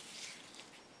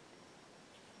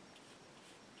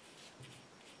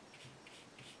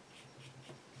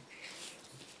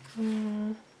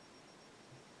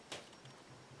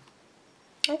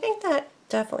 I think that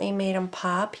definitely made him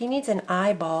pop. He needs an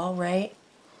eyeball, right?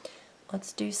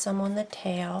 Let's do some on the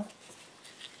tail.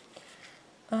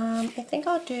 I think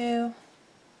I'll do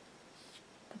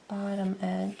the bottom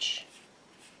edge.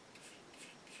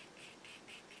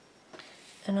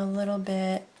 And a little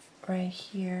bit right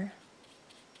here.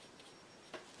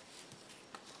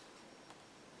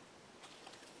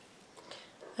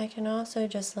 I can also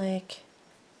just like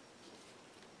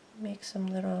make some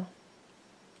little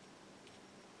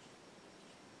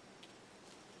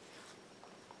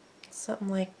Something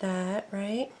like that,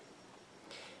 right?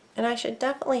 And I should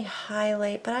definitely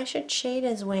highlight, but I should shade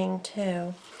his wing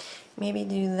too. Maybe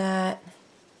do that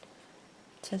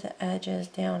to the edges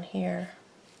down here.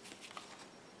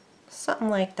 Something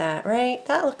like that, right?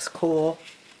 That looks cool.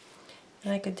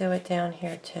 And I could do it down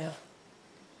here too.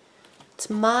 It's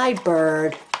my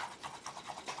bird.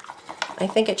 I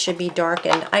think it should be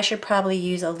darkened. I should probably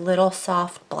use a little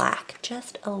soft black,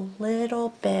 just a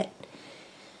little bit.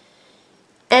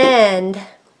 And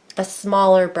a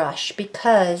smaller brush,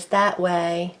 because that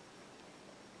way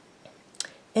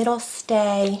it'll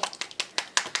stay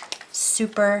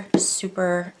super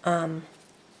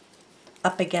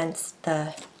up against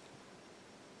the...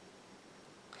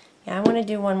 Yeah, I want to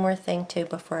do one more thing too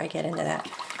before I get into that.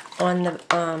 On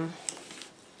the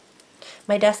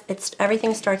my desk,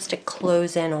 everything starts to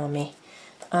close in on me.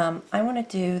 I want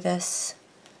to do this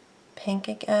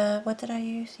pink. What did I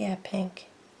use? Yeah, pink.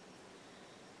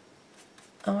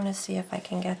 I want to see if I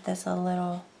can get this a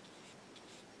little...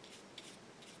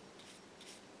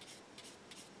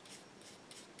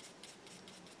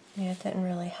 Yeah, it didn't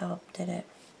really help, did it?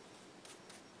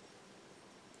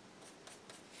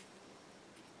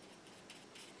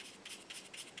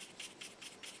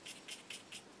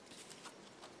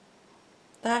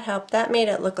 That helped. That made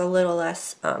it look a little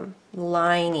less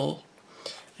liney.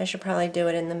 I should probably do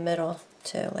it in the middle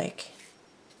too, like...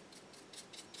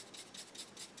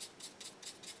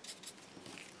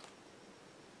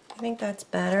 I think that's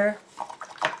better.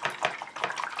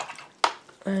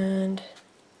 And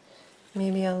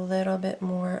maybe a little bit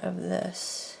more of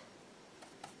this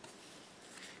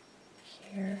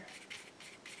here.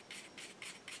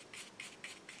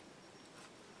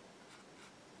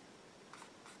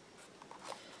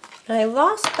 And I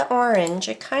lost the orange.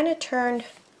 It kind of turned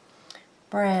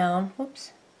brown.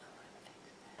 Oops.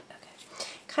 Okay.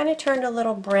 Kind of turned a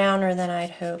little browner than I'd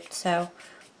hoped. So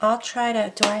I'll try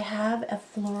to... Do I have a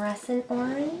fluorescent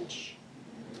orange?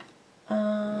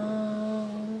 I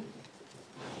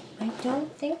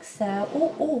don't think so.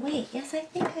 Oh, wait. Yes, I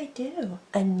think I do.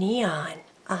 A neon.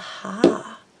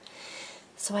 Aha.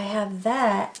 So I have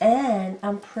that, and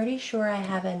I'm pretty sure I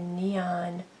have a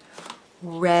neon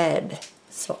red.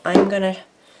 So I'm going to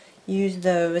use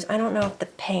those. I don't know if the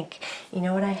pink. You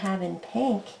know what I have in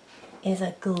pink is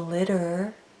a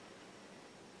glitter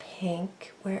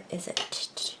pink. Where is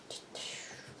it?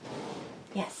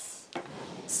 Yes.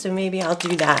 So maybe I'll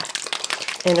do that,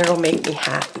 and it'll make me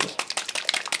happy.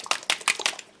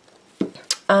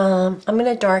 I'm going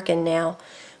to darken now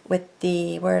with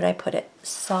the, where did I put it?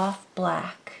 Soft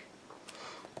black.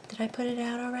 Did I put it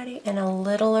out already? And a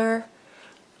littler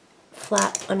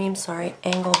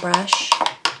angle brush.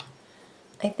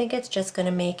 I think it's just going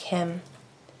to make him,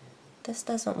 this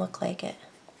doesn't look like it.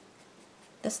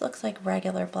 This looks like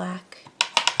regular black.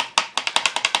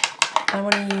 I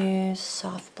want to use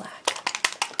soft black.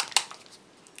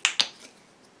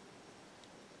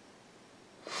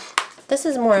 This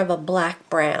is more of a black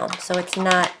brown, so it's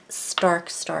not stark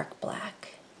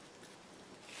black.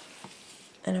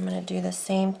 And I'm going to do the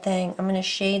same thing. I'm going to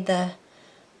shade the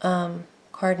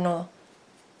cardinal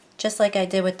just like I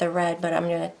did with the red, but I'm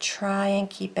going to try and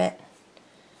keep it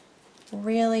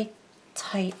really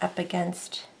tight up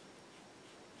against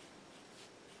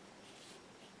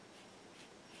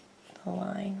the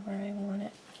line where I want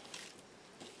it.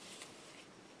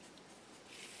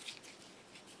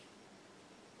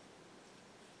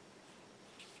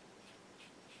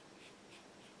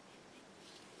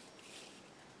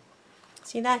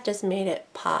 See, that just made it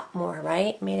pop more,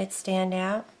 right? Made it stand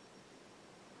out.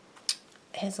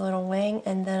 His little wing,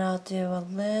 and then I'll do a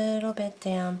little bit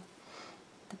down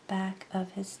the back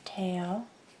of his tail.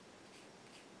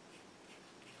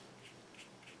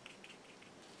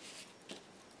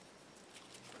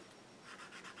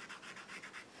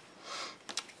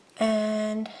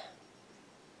 And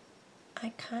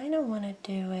I kind of want to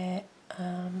do it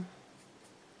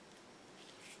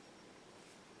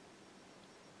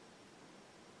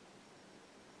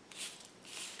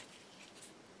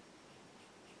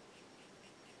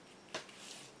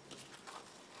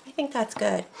I think that's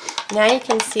good. Now you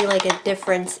can see like a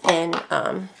difference in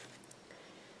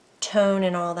tone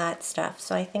and all that stuff.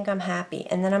 So I think I'm happy.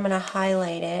 And then I'm going to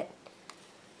highlight it.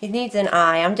 It needs an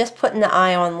eye. I'm just putting the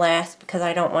eye on last because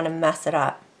I don't want to mess it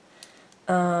up.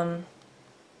 I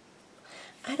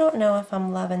don't know if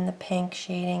I'm loving the pink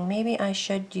shading. Maybe I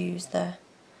should use the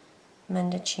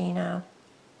Mendocino.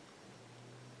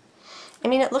 I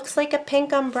mean, it looks like a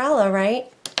pink umbrella,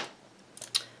 right?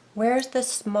 Where's the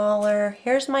smaller,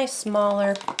 here's my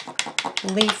smaller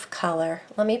leaf color.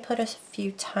 Let me put a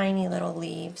few tiny little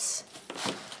leaves.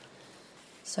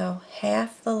 So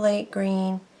half the light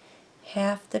green,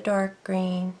 half the dark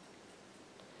green,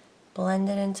 blend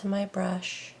it into my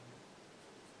brush.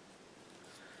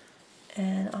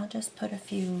 And I'll just put a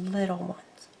few little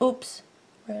ones. Oops.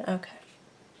 Okay.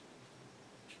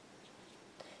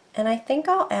 And I think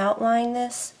I'll outline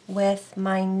this with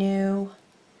my new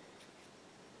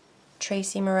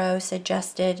Tracy Moreau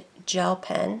suggested gel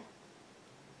pen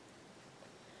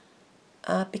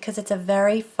because it's a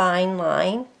very fine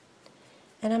line.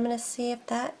 And I'm going to see if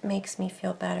that makes me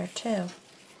feel better too,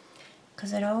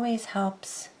 because it always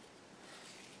helps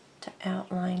to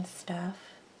outline stuff.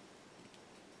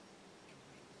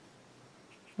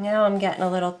 Now I'm getting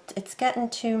a little, it's getting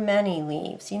too many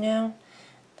leaves, you know?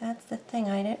 That's the thing,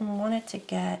 I didn't want it to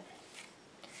get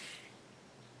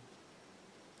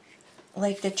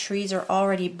like the trees are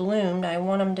already bloomed. I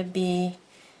want them to be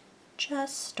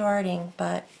just starting,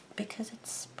 but because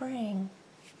it's spring,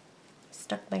 I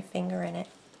stuck my finger in it.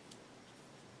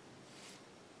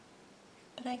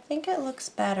 But I think it looks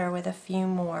better with a few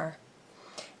more.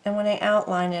 And when I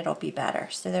outline it, it'll be better.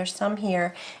 So there's some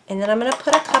here. And then I'm going to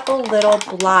put a couple little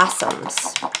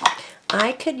blossoms.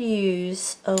 I could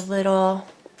use a little,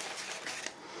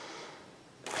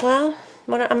 well,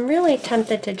 I'm really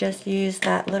tempted to just use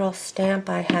that little stamp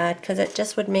I had because it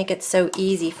just would make it so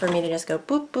easy for me to just go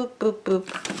boop, boop, boop,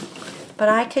 boop. But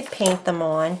I could paint them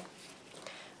on.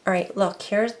 Alright, look,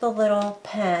 here's the little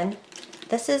pen.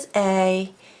 This is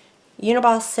a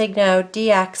Uniball Signo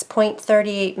DX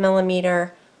 0.38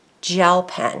 millimeter gel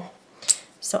pen.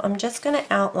 So I'm just going to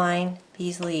outline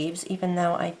these leaves, even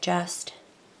though and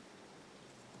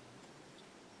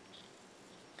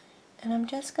I'm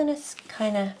just going to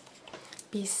kind of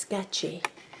be sketchy.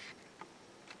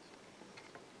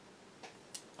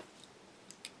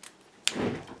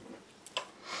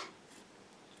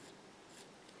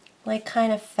 Like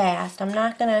kind of fast. I'm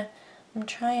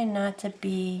trying not to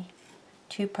be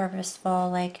too purposeful,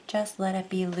 like just let it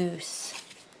be loose.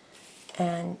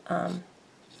 And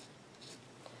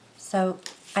so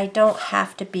I don't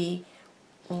have to be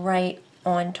right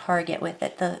on target with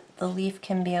it. The leaf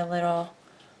can be a little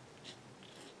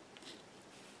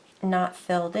not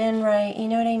filled in right, you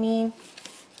know what I mean?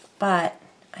 But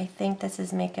I think this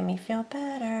is making me feel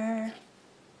better.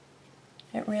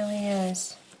 It really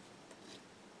is.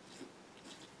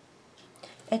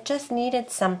 It just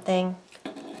needed something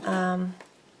at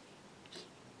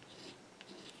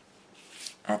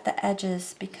the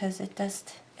edges because it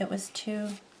was too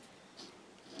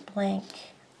blank.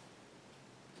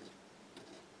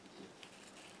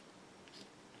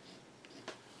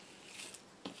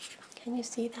 Can you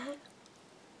see that?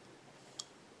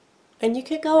 And you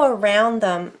could go around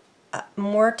them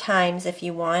more times if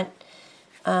you want,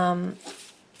 and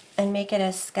make it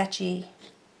as sketchy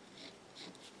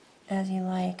as you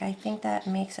like. I think that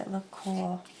makes it look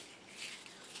cool.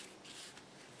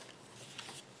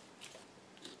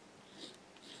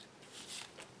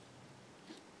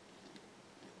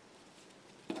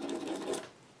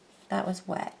 That was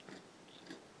wet.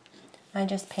 I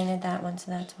just painted that one,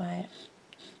 so that's why.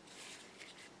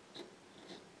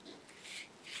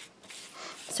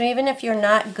 So even if you're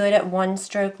not good at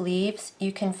one-stroke leaves,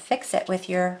 you can fix it with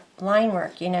your line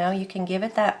work, you know? You can give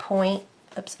it that point.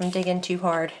 Oops, I'm digging too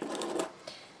hard.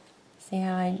 See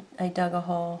how I dug a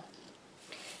hole?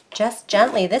 Just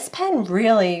gently. This pen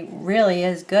really, really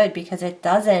is good because it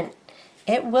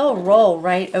will roll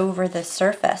right over the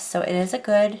surface. So it is a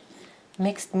good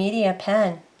mixed media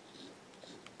pen.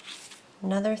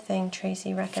 Another thing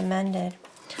Tracy recommended.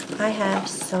 I have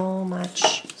so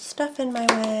much stuff in my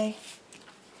way.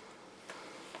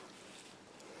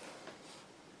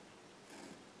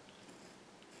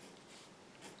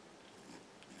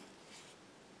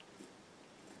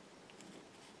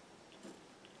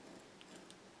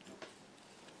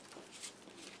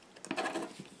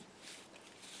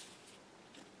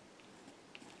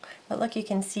 But look, you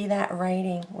can see that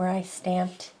writing where I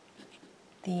stamped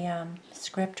the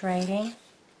script writing.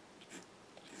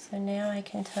 So now I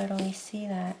can totally see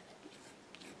that.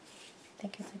 I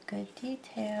think it's a good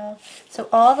detail. So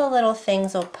all the little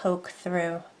things will poke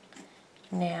through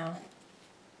now.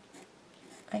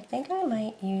 I think I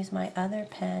might use my other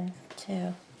pen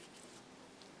too.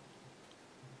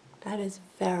 That is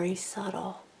very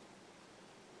subtle.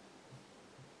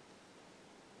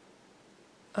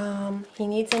 He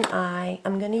needs an eye.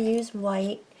 I'm going to use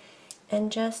white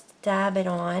and just dab it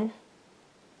on.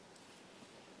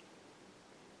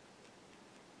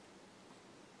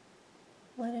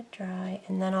 Let it dry,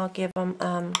 and then I'll give him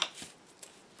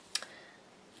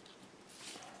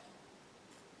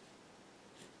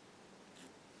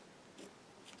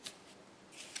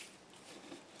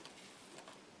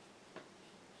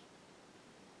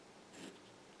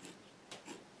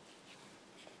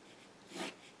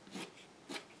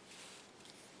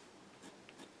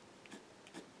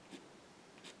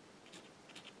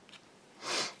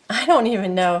don't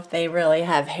even know if they really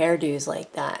have hairdos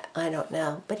like that. I don't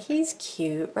know. But he's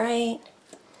cute, right?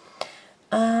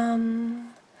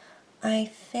 I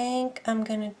think I'm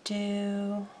going to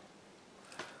do...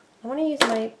 I want to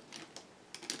use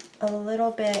a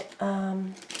little bit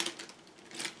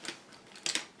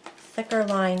thicker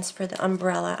lines for the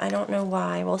umbrella. I don't know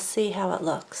why. We'll see how it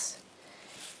looks.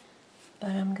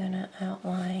 But I'm going to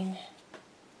outline.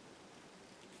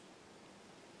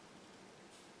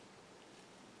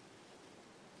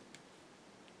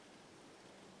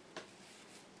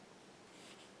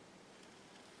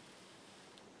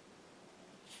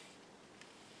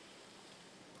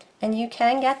 And you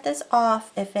can get this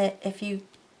off if you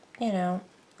know,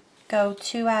 go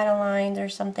too out of lines or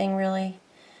something really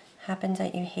happens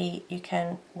that you hate, you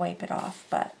can wipe it off.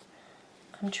 But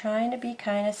I'm trying to be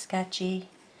kind of sketchy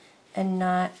and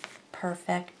not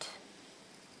perfect.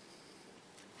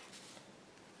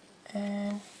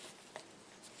 And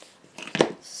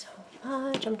so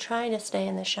much. I'm trying to stay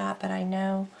in the shot, but I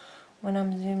know when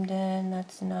I'm zoomed in,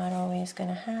 that's not always going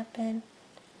to happen.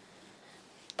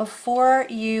 Before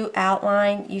you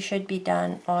outline, you should be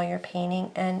done all your painting,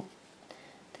 and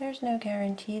there's no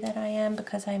guarantee that I am,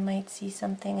 because I might see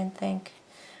something and think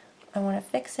I want to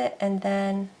fix it, and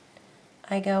then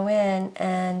I go in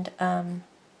and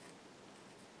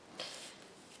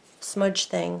smudge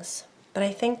things. But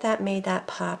I think that made that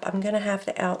pop. I'm going to have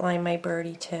to outline my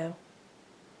birdie too.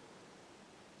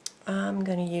 I'm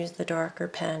going to use the darker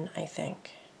pen, I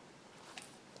think.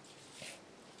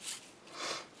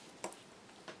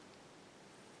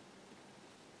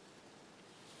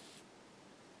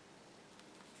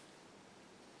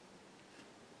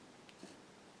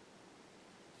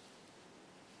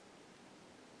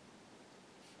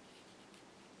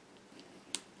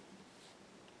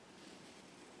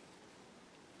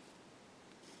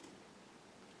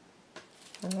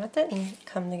 And that didn't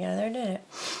come together, did it?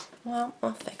 Well,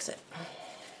 I'll fix it.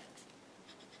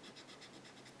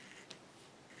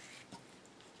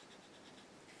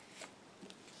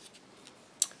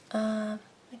 I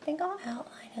think I'll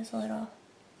outline his little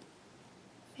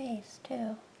face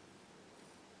too.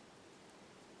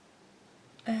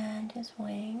 And his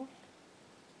wing.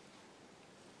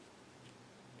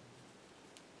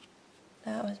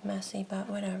 That was messy, but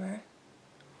whatever.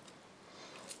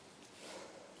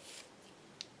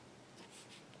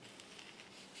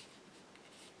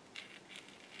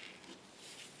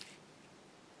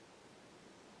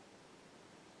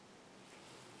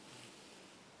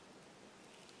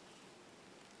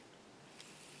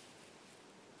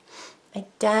 I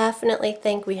definitely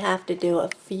think we have to do a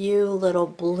few little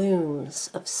blooms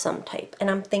of some type,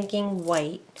 and I'm thinking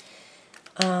white.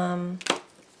 I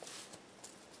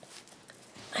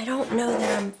don't know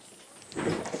that I'm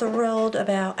thrilled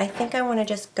about. I think I want to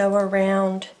just go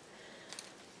around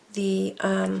the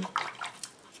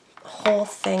whole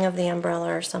thing of the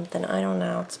umbrella or something. I don't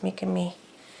know. It's making me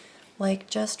like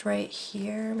just right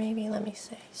here, maybe. Let me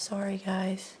see. Sorry,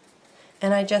 guys.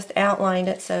 And I just outlined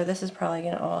it, so this is probably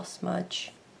going to all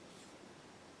smudge.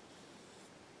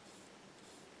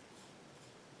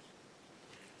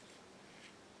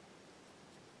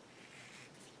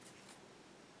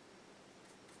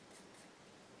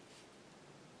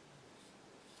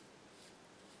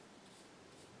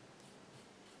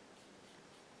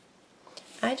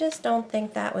 I just don't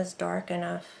think that was dark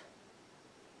enough.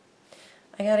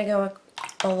 I got to go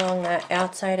along that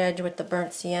outside edge with the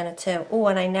burnt sienna too. Oh,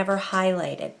 and I never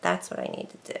highlighted. That's what I need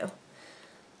to do.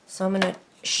 So I'm going to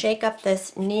shake up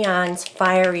this Neon's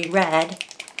Fiery Red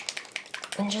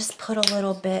and just put a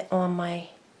little bit on my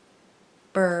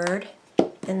bird,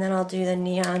 and then I'll do the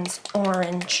Neon's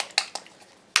Orange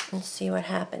and see what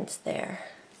happens there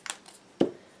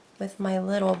with my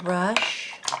little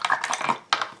brush.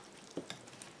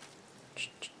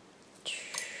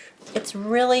 It's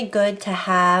really good to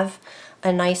have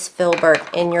a nice filbert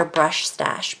in your brush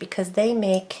stash because they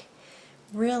make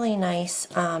really nice,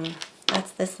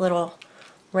 that's this little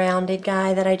rounded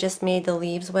guy that I just made the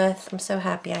leaves with. I'm so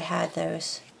happy I had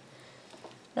those.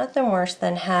 Nothing worse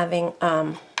than having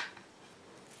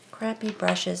crappy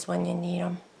brushes when you need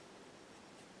them.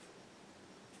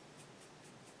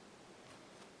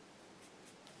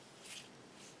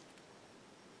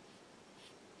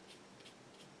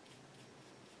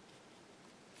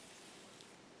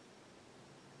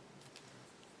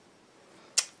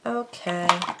 Okay,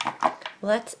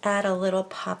 let's add a little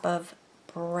pop of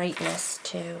brightness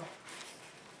to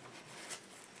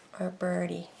our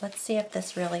birdie. Let's see if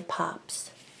this really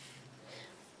pops.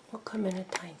 We'll come in a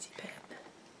tiny bit.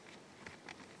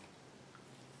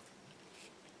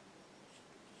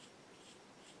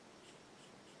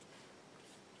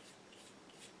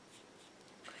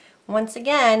 once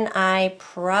again, I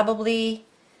probably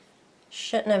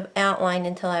shouldn't have outlined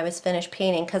until I was finished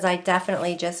painting, because I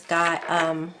definitely just got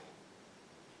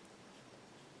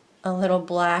a little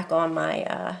black on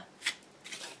my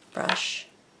brush.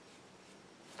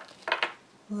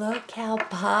 Look how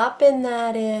poppin'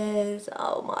 that is.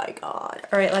 Oh my god.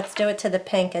 Alright, let's do it to the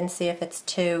pink and see if it's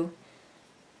too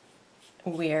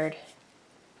weird.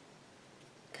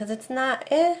 Because it's not,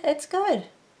 it's good.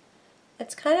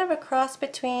 It's kind of a cross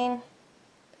between,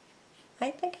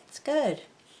 I think it's good.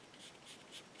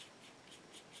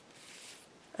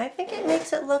 I think it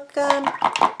makes it look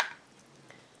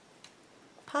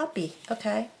poppy.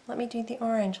 Okay, let me do the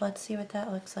orange. Let's see what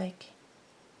that looks like.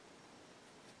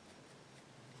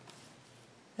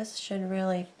 This should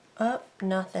really, oh,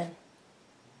 nothing.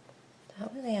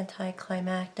 That was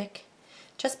anticlimactic.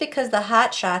 Just because the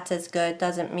Hot Shots is good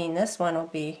doesn't mean this one will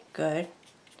be good.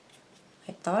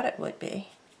 I thought it would be.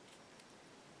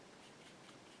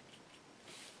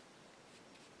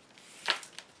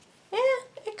 Yeah,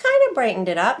 it kind of brightened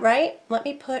it up, right? Let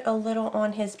me put a little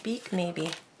on his beak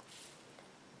maybe.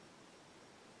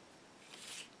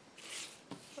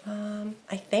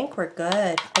 I think we're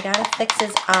good. I gotta fix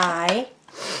his eye.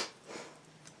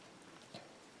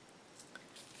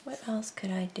 What else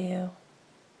could I do?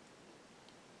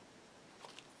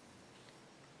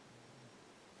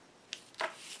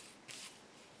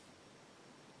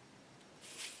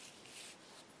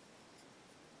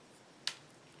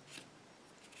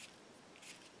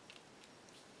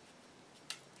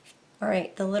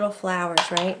 Alright, the little flowers,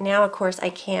 right? Now, of course, I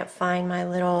can't find my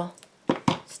little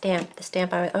stamp. The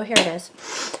stamp oh, here it is.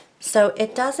 So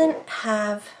it doesn't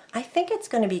have, I think it's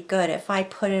going to be good if I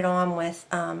put it on with,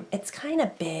 it's kind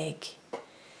of big.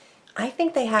 I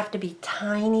think they have to be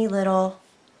tiny little,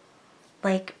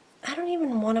 like, I don't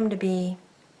even want them to be,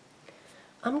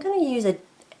 I'm going to use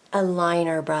a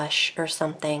liner brush or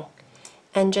something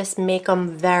and just make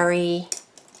them very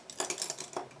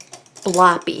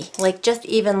bloppy, like just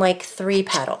even like 3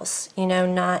 petals, you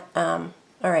know, not,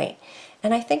 alright.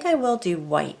 And I think I will do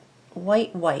white,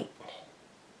 white.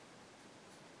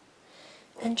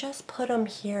 And just put them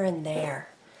here and there,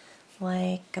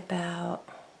 like about,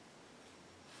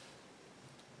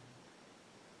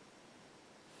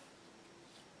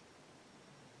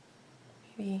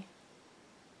 maybe,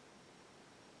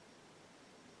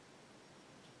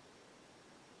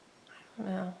 I don't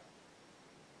know.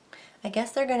 I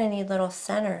guess they're going to need little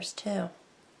centers too.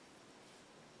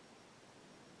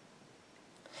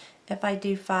 If I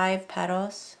do 5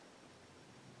 petals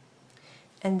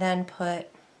and then put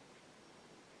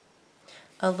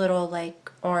a little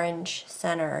like orange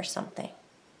center or something.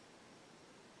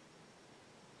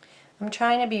 I'm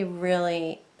trying to be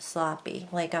really sloppy,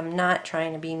 like I'm not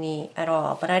trying to be neat at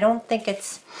all, but I don't think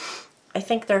it's, I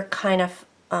think they're kind of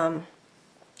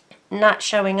not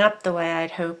showing up the way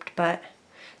I'd hoped, but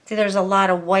see there's a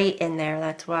lot of white in there,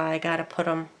 that's why I gotta put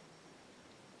them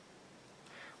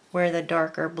where the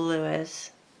darker blue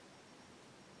is.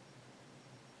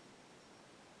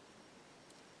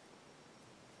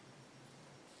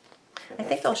 I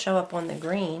think they'll show up on the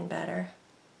green better.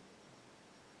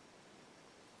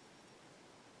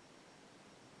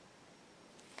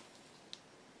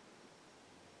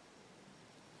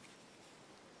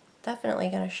 Definitely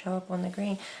going to show up on the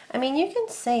green. I mean, you can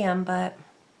see them, but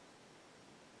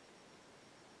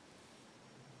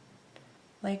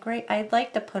like right, I'd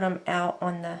like to put them out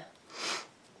on the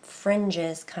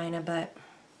fringes kind of, but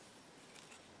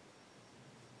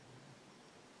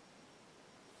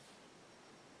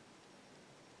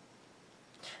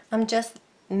I'm just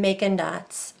making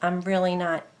dots. I'm really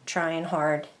not trying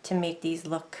hard to make these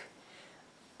look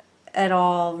at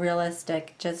all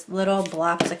realistic, just little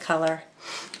blobs of color.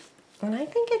 And I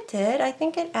think it did. I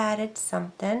think it added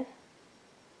something.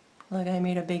 Look, I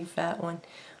made a big fat one.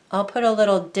 I'll put a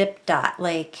little dip dot,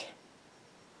 like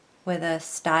with a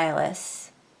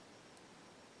stylus,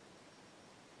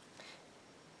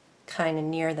 kind of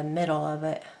near the middle of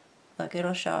it. Look,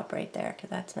 it'll show up right there because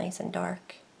that's nice and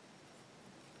dark.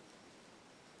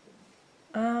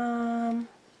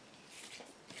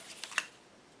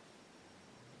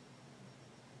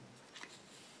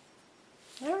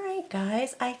 Alright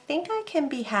guys, I think I can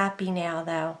be happy now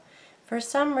though. For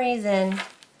some reason,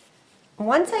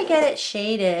 once I get it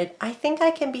shaded, I think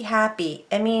I can be happy.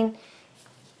 I mean,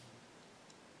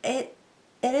 it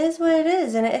is what it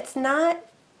is, and it's not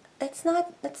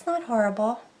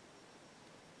horrible.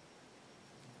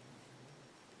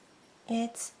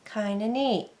 It's kind of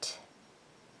neat.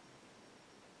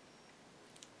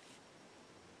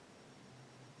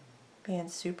 Being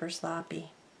super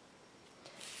sloppy.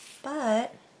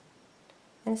 But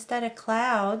instead of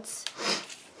clouds.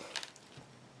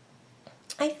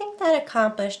 I think that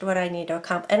accomplished what I need to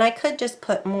accomplish. And I could just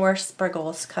put more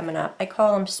spriggles coming up. I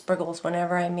call them spriggles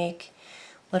whenever I make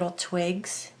little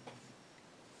twigs.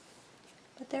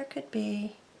 But there could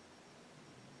be.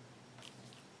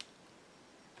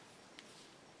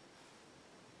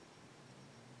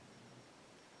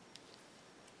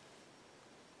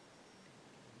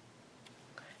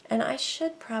 And I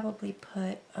should probably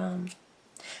put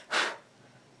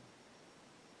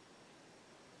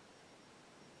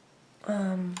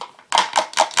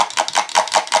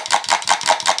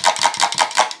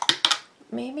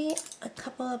maybe a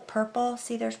couple of purple.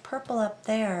 See, there's purple up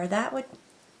there. That would,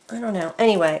 I don't know.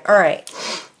 Anyway, all right.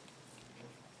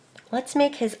 Let's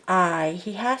make his eye.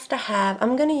 He has to have,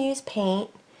 I'm going to use paint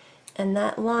and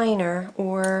that liner,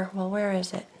 or, well, where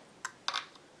is it?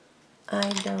 I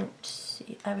don't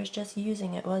see. I was just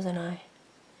using it, wasn't I?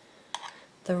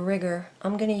 The rigger.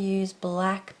 I'm going to use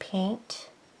black paint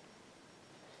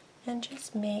and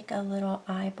just make a little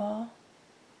eyeball.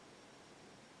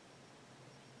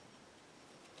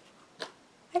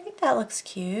 I think that looks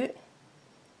cute.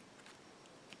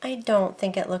 I don't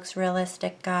think it looks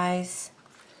realistic, guys,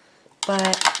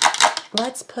 but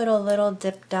let's put a little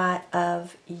dip dot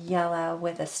of yellow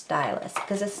with a stylus,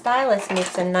 because a stylus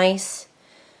makes a nice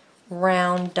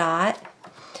round dot,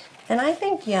 and I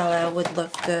think yellow would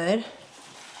look good.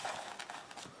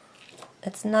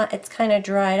 It's not, it's kind of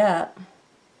dried up,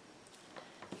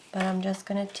 but I'm just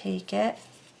going to take it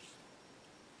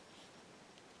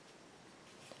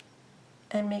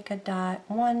and make a dot,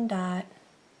 one dot,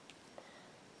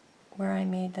 where I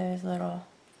made those little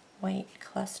white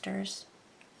clusters.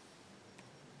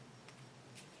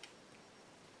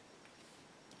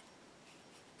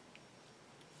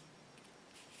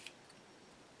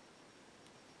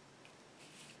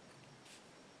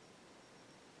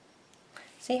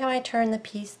 See how I turn the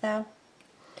piece though?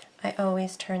 I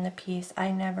always turn the piece.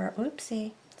 I never,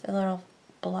 oopsie, it's a little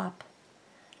blop.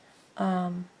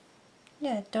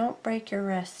 Yeah, don't break your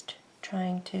wrist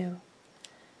trying to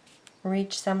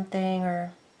reach something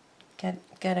or get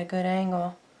a good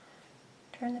angle.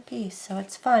 Turn the piece, so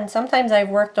it's fun. Sometimes I've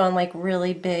worked on like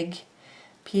really big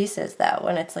pieces though,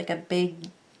 when it's like a big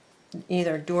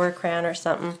either door crown or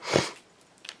something.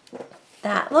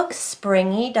 That looks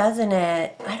springy, doesn't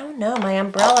it? I don't know, my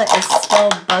umbrella is still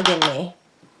bugging me.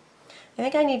 I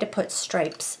think I need to put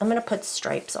stripes. I'm going to put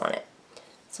stripes on it.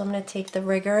 So I'm going to take the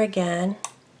rigger again,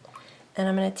 and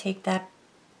I'm going to take that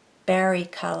berry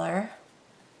color.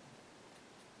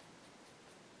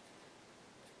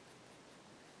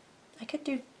 I could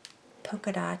do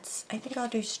polka dots. I think I'll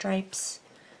do stripes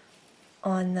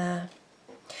on the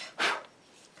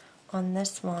on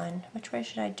this one. Which way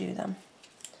should I do them?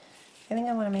 I think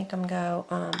I want to make them go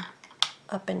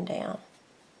up and down.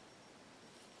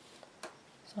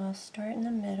 So I'll start in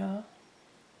the middle.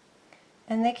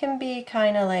 And they can be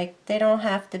kind of like, they don't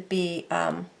have to be,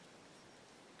 they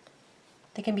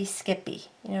can be skippy.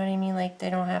 You know what I mean? Like they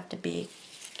don't have to be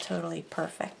totally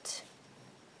perfect.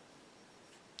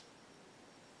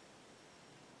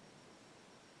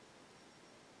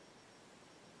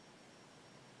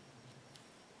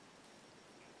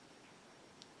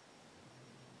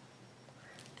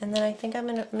 And then I think I'm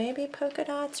going to maybe polka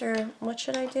dots, or what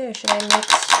should I do? Should I make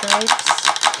stripes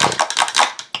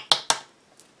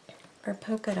or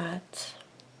polka dots?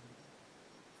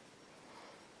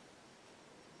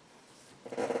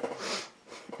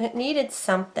 It needed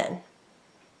something.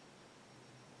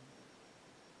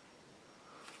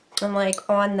 And like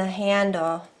on the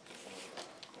handle,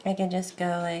 I can just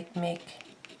go like make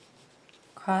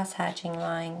cross hatching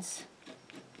lines.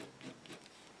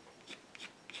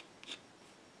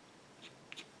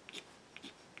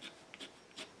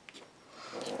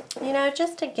 You know,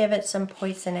 just to give it some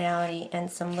poisonality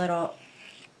and some little,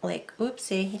 like,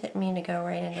 oopsie, he didn't mean to go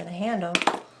right into the handle.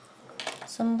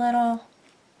 Some little,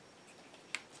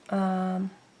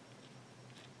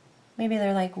 maybe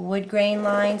they're like wood grain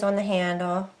lines on the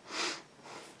handle.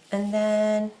 And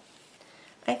then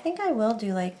I think I will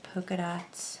do like polka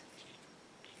dots.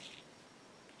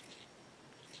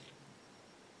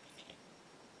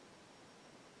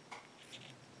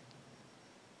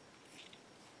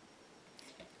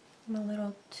 I'm a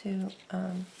little too,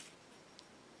 I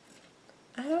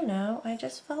don't know, I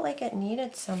just felt like it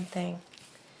needed something.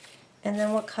 And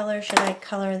then what color should I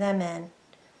color them in?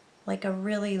 Like a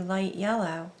really light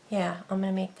yellow. Yeah, I'm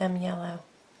going to make them yellow.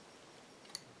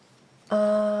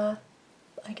 I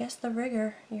guess the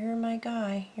rigger, you're my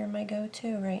guy. You're my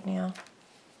go-to right now.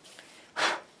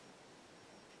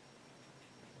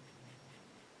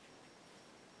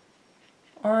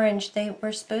 orange. They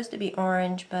were supposed to be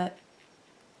orange, but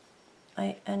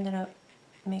I ended up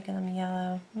making them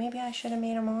yellow. Maybe I should have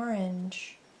made them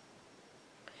orange.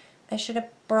 I should have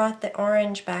brought the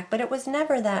orange back, but it was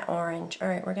never that orange. All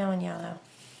right, we're going yellow.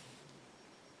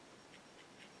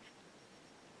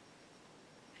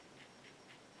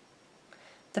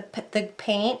 The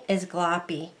paint is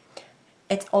gloppy.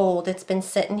 It's old. It's been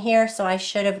sitting here, so I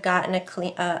should have gotten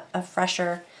a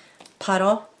fresher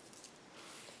puddle.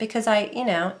 Because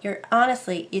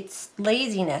honestly, it's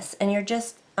laziness, and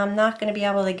I'm not going to be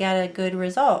able to get a good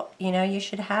result. You know, you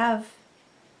should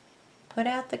put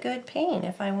out the good paint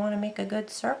if I want to make a good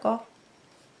circle.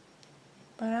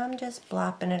 But I'm just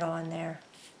blopping it on there.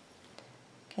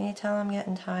 Can you tell I'm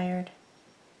getting tired?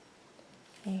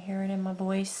 Can you hear it in my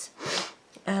voice?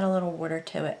 Add a little water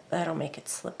to it. That'll make it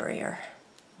slipperier.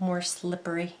 More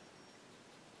slippery.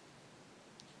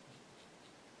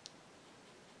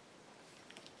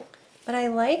 But I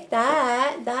like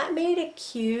that. That made it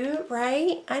cute,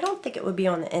 right? I don't think it would be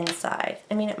on the inside.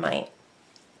 I mean, it might.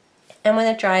 And when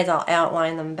it dries, I'll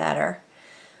outline them better.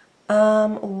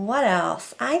 What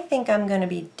else? I think I'm going to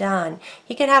be done.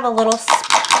 He could have a little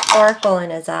sparkle in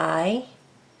his eye.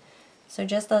 So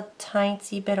just a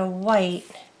tiny bit of white,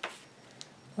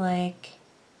 like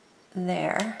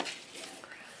there.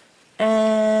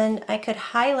 And I could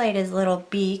highlight his little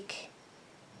beak.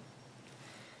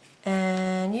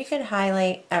 And you could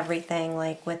highlight everything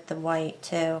like with the white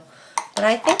too. But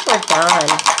I think we're done.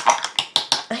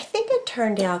 I think it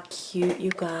turned out cute,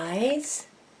 you guys.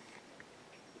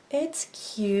 It's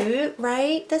cute,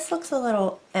 right? This looks a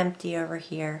little empty over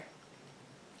here.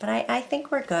 But I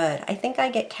think we're good. I think I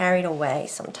get carried away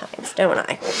sometimes, don't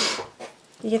I?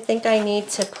 Do you think I need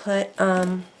to put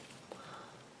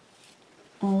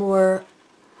more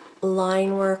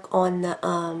line work on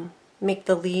the, make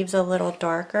the leaves a little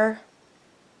darker?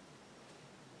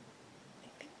 I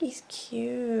think he's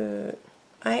cute.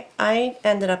 I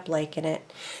ended up liking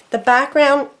it. The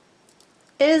background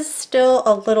is still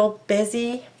a little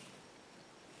busy.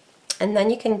 And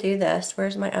then you can do this.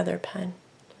 Where's my other pen?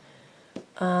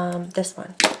 This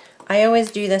one. I always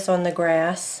do this on the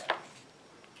grass.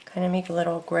 Kind of make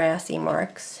little grassy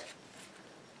marks.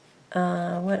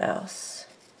 What else?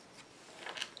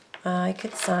 I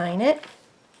could sign it.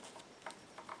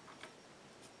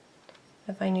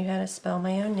 If I knew how to spell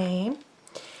my own name.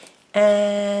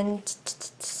 And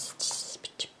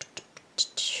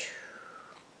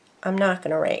I'm not going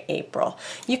to write April.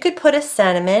 You could put a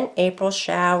sentiment, April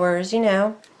showers, you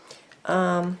know.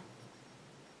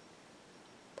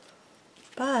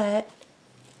 But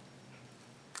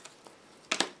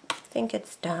I think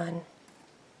it's done.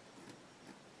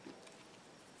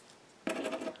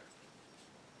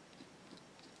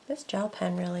 This gel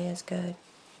pen really is good.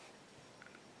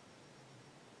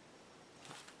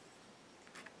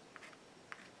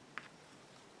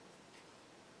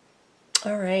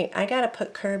 Alright, I gotta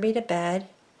put Kirby to bed.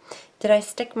 Did I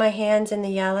stick my hands in the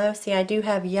yellow? See, I do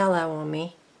have yellow on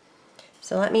me.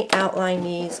 So let me outline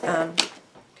these. Let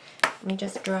me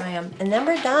just dry them. And then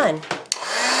we're done.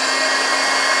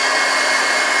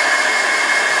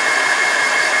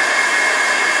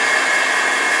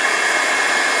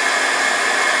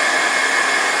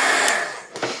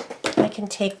 I can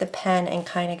take the pen and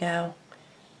kind of go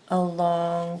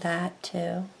along that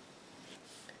too.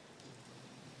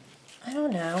 I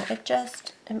don't know,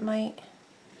 it might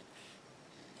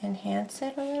enhance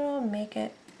it a little, make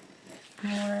it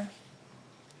more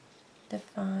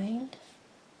defined.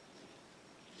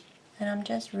 And I'm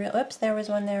just oops, there was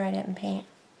one there I didn't paint.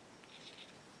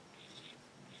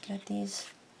 Got these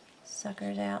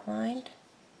suckers outlined.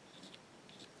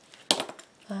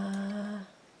 And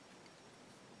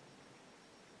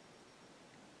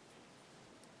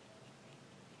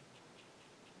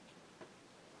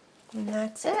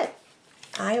that's it.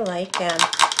 I like him.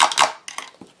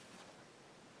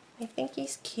 I think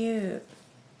he's cute.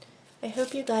 I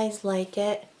hope you guys like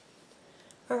it.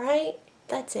 Alright,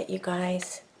 that's it, you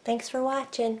guys. Thanks for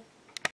watching.